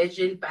ebook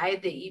version, buy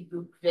the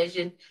ebook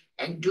version,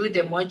 and do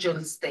the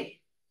modules there.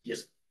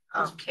 Yes.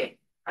 Okay.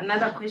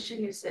 Another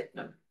question you said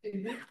no.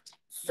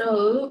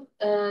 So,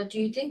 do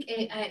you think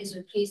AI is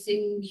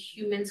replacing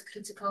humans'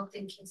 critical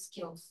thinking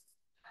skills?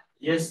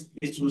 Yes,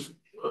 it was.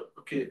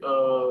 Okay.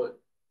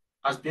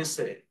 As been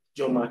said,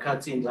 John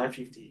McCarthy in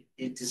 1950,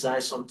 he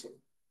designed something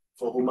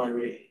for human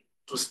race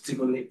to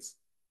stimulate.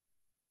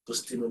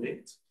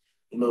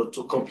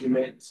 to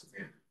complement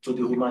to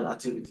the human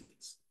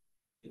activities.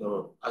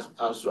 As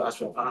far as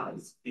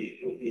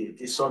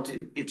it's something,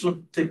 it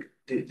won't take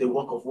the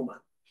work of woman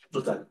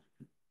totally,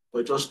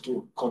 but just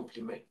to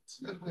complement.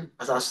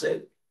 As I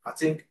said, I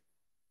think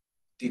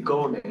the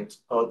government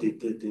or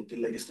the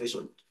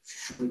legislation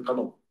should kind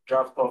of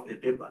draft off a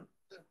paper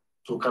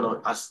to kind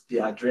of, as they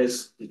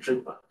address the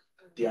trademark,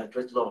 they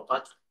address law of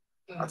patent.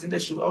 I think they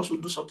should also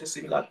do something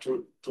similar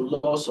to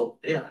laws of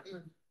AI,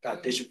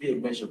 that there should be a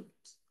measurement.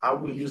 How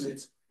we use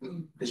it,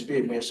 there should be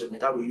a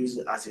measurement. How we use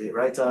it as a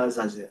writers,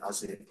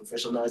 as a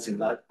professionals in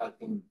the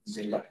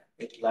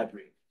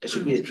library. There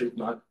should be a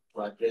trademark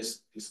to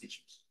address these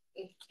issues.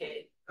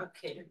 Okay.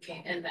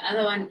 And the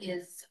other one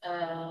is,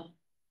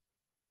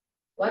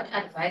 what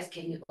advice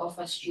can you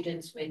offer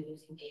students when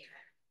using AI?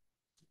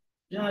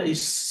 Yeah,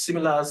 it's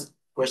similar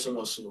question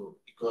also,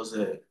 because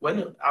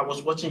when I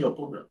was watching your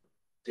program,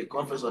 the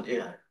conference on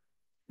AI,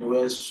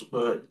 where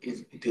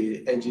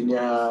the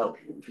engineer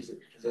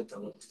presenter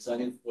was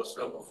designing was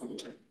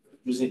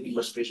using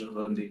illustrations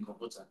on the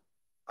computer,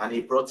 and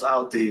he brought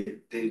out the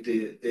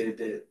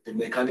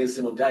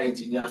mechanism of that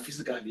engineer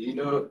physically,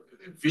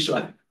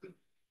 visually.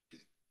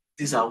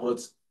 These are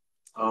what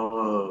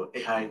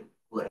AI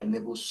will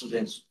enable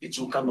students. It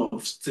will kind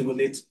of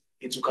stimulate,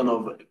 it will kind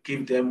of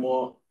give them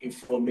more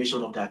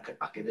information of their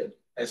academic,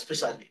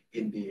 especially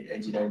in the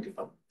engineering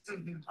department.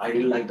 I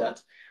really like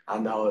that.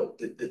 And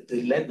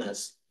the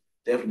learners,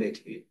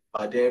 definitely,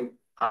 by them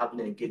having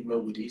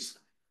engagement with this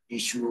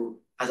issue,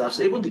 as I've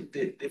said, even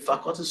the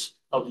faculties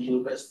of the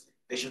university,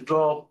 they should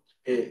draw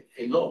a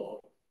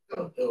law,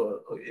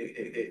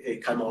 a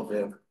kind of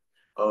a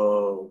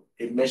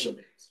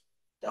measurement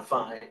that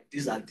fine,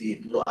 these are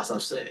the law, as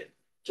I've said,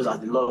 just as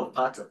the law of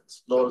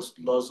patterns, laws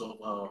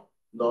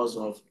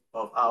of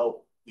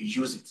how we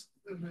use it.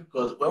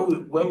 Because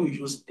when we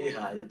use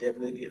AI,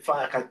 definitely, if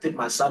I can take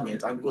my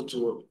assignment and go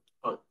to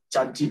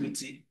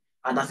ChatGPT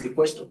and ask a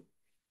question,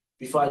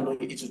 before I know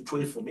it, it will throw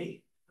it for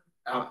me.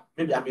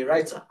 Maybe I'm a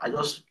writer. I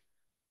just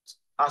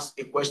ask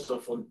a question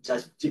from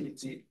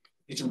ChatGPT.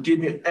 It will give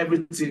me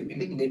everything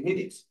in a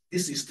minute.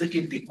 This is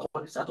taking the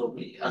quality out of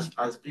me,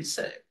 as Pete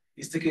said.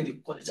 It's taking the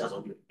quality out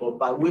of me. But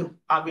by way of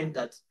having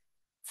that,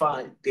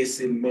 fine, there's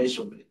a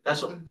measurement.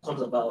 That's what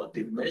comes about,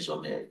 the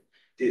measurement,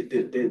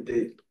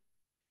 the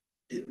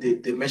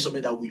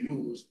measurement that we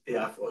use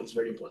AI for is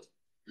very important.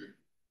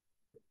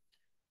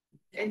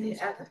 Any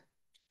other?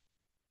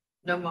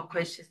 No more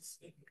questions.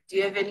 Do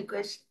you have any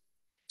questions?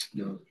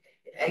 No.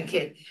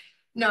 Okay.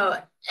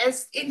 Now,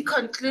 as in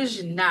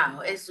conclusion now,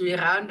 as we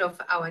round off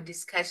our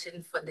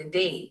discussion for the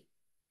day,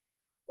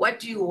 what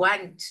do you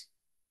want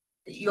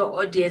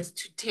your audience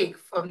to take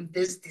from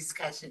this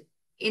discussion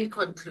in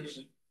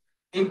conclusion?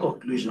 In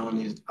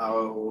conclusion, is I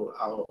will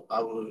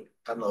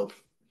kind of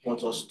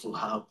want us to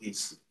have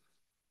this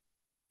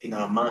in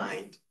our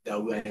mind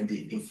that we are in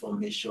the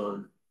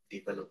information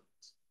development.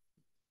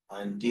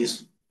 And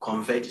this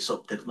convergence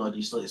of technology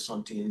is not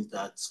something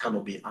that's kind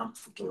of be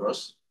harmful to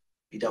us.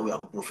 Either we are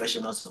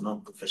professionals or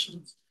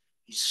non-professionals.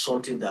 It's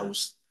something that will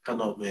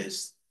kind of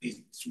it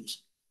will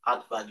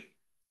add value.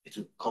 It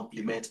will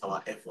complement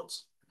our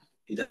efforts.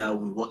 Either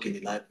we work in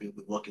the library,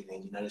 we work in the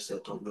engineering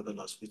sector, we work in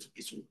the hospital,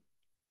 it will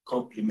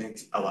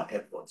complement our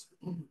efforts.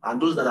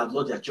 And those that have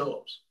lost their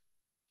jobs,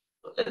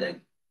 let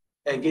them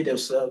engage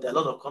themselves. There are a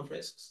lot of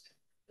conferences.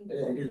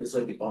 Engage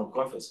themselves on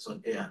conferences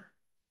on AI,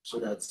 so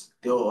that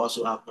they will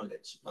also have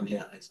knowledge on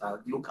AI. I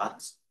look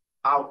at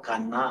how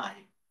can I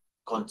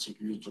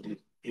contribute to the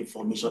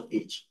information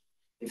age,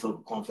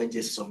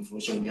 convergence of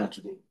information here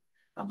today.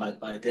 And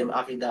by them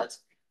having that,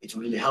 it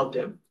will really help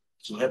them,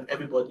 to help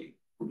everybody.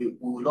 We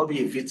will not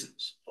be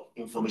victims of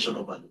information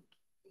overload.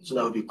 So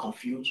that we'll be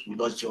confused, we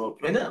lost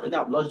job. Many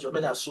have lost job,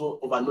 many are so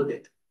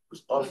overloaded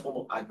with all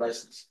form of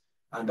advices,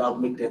 and that will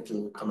make them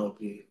to kind of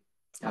be,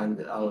 and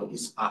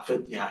it's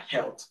affect their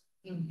health.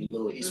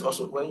 It's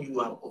also when you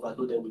are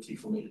overloaded with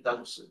information,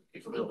 that's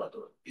information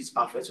overload. It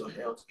affects your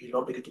health. You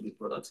not make it to be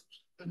productive,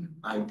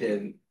 and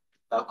then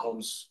that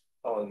comes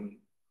on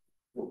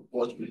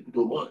what we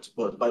don't want.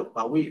 But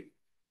by way,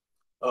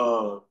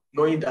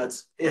 knowing that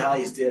AI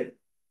is there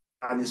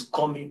and it's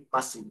coming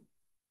massive.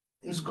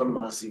 It's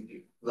coming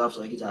massively. We have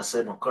to engage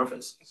ourselves on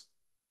conferences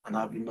and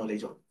have the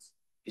knowledge of it.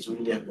 It's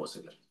really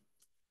impossible.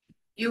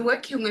 You're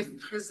working with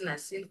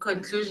prisoners in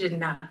conclusion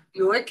now.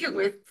 You're working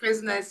with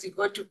prisoners, you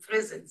go to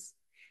prisons.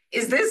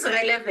 Is this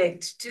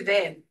relevant to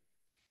them?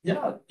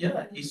 Yeah,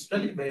 it's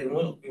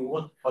relevant. We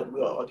want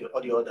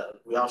or the other.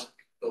 We have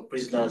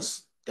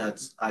prisoners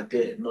that are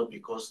there not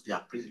because they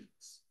are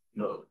prisoners.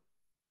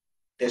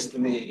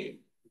 Destiny,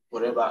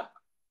 whatever,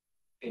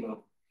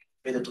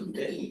 better to be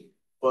there.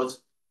 But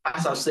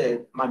as I've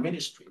said, my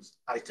ministries,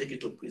 I take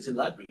it to prison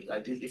libraries. I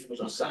did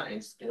information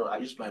science. I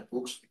use my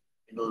books,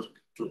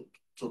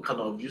 to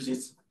kind of use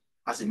it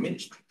as a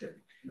ministry.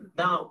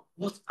 Now,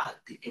 what are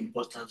the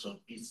importance of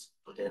it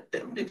for them?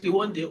 Definitely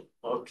one day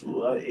or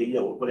two, a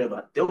year or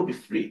whatever, they will be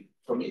free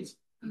from it.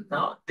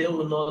 Now they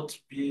will not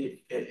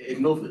be a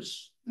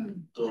novice.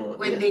 So,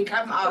 when they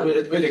come out.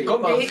 When they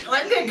come out.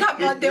 When they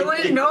come out, they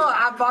will know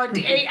about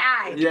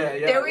AI.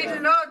 They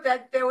will know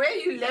that the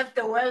way you left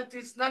the world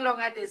is no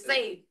longer the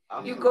same.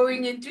 Absolutely. You're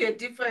going into a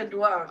different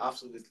world.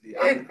 Absolutely.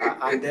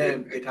 And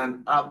then they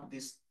can have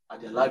this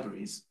at their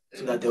libraries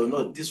so that they will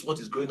know this what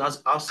is going on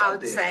outside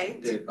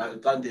there. By the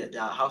time they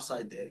are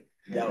outside there.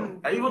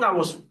 And even I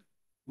was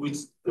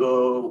with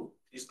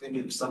his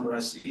name is Samurai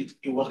Sid.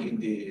 He worked in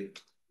the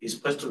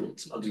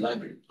inspectorate of the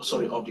library,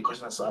 of the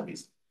customer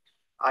service.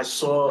 I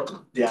saw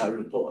their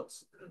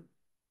reports,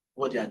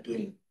 what they are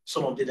doing.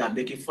 Some of them are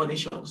making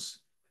furnitures.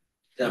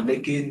 They are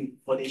making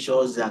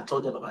furnitures. They are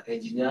taught them about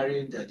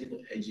engineering. They are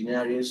doing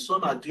engineering.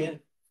 Some are doing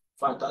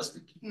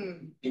fantastic.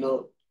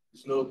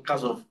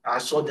 Because of I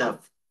saw the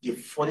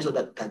furniture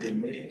that they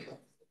made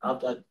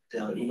after they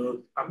are,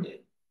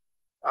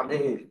 I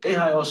mean,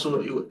 AI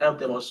also, it will help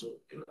them also.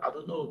 I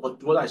don't know,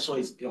 but what I saw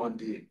is on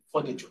the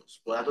furnitures.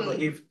 But I don't know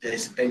if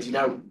there's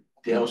engineering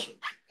there also.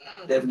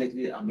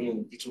 Definitely, I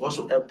mean, it will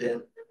also help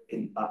them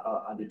in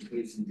the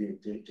debates in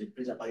the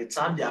prison. By the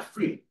time they are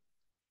free,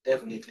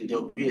 definitely there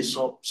will be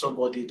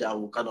somebody that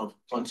will kind of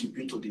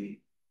contribute to the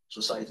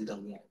society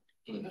that we are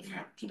in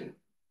today.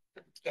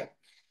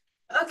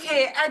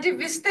 Okay,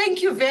 Adibis,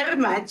 thank you very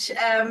much.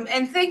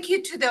 And thank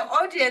you to the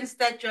audience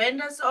that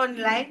joined us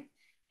online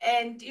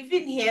and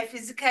even here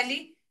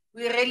physically.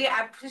 We really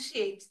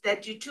appreciate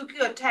that you took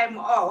your time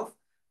off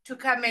to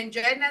come and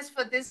join us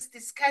for this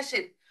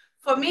discussion.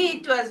 For me,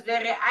 it was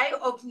very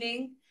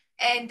eye-opening,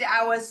 and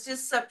I was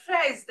just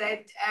surprised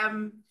that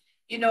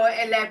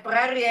a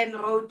librarian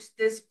wrote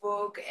this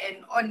book and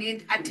on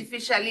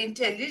artificial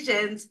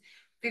intelligence,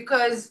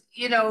 because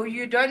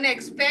you don't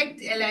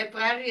expect a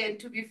librarian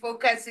to be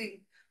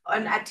focusing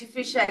on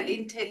artificial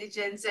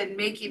intelligence and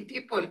making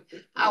people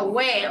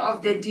aware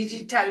of the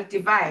digital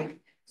divide.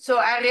 So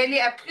I really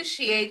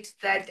appreciate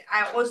that.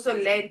 I also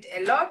learned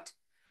a lot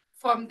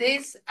from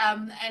this,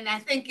 and I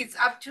think it's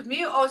up to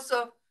me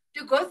also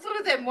to go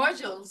through the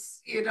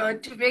modules,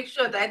 to make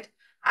sure that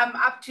I'm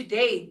up to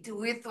date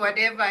with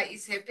whatever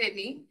is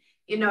happening,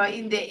 in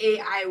the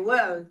AI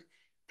world.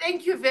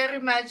 Thank you very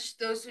much,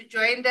 those who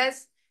joined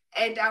us.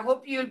 And I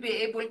hope you'll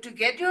be able to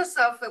get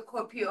yourself a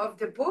copy of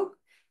the book.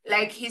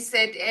 Like he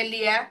said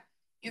earlier,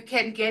 you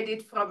can get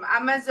it from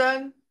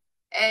Amazon.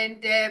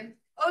 And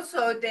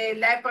also the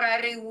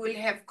library will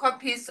have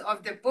copies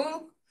of the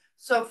book.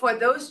 So for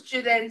those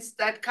students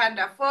that can't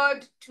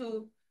afford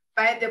to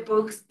buy the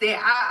books, they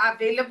are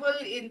available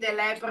in the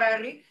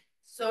library.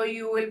 So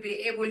you will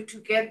be able to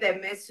get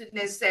them as soon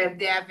as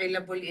they're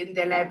available in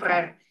the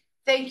library.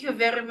 Thank you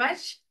very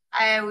much.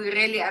 I will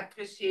really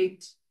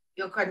appreciate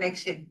your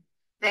connection.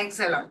 Thanks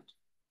a lot.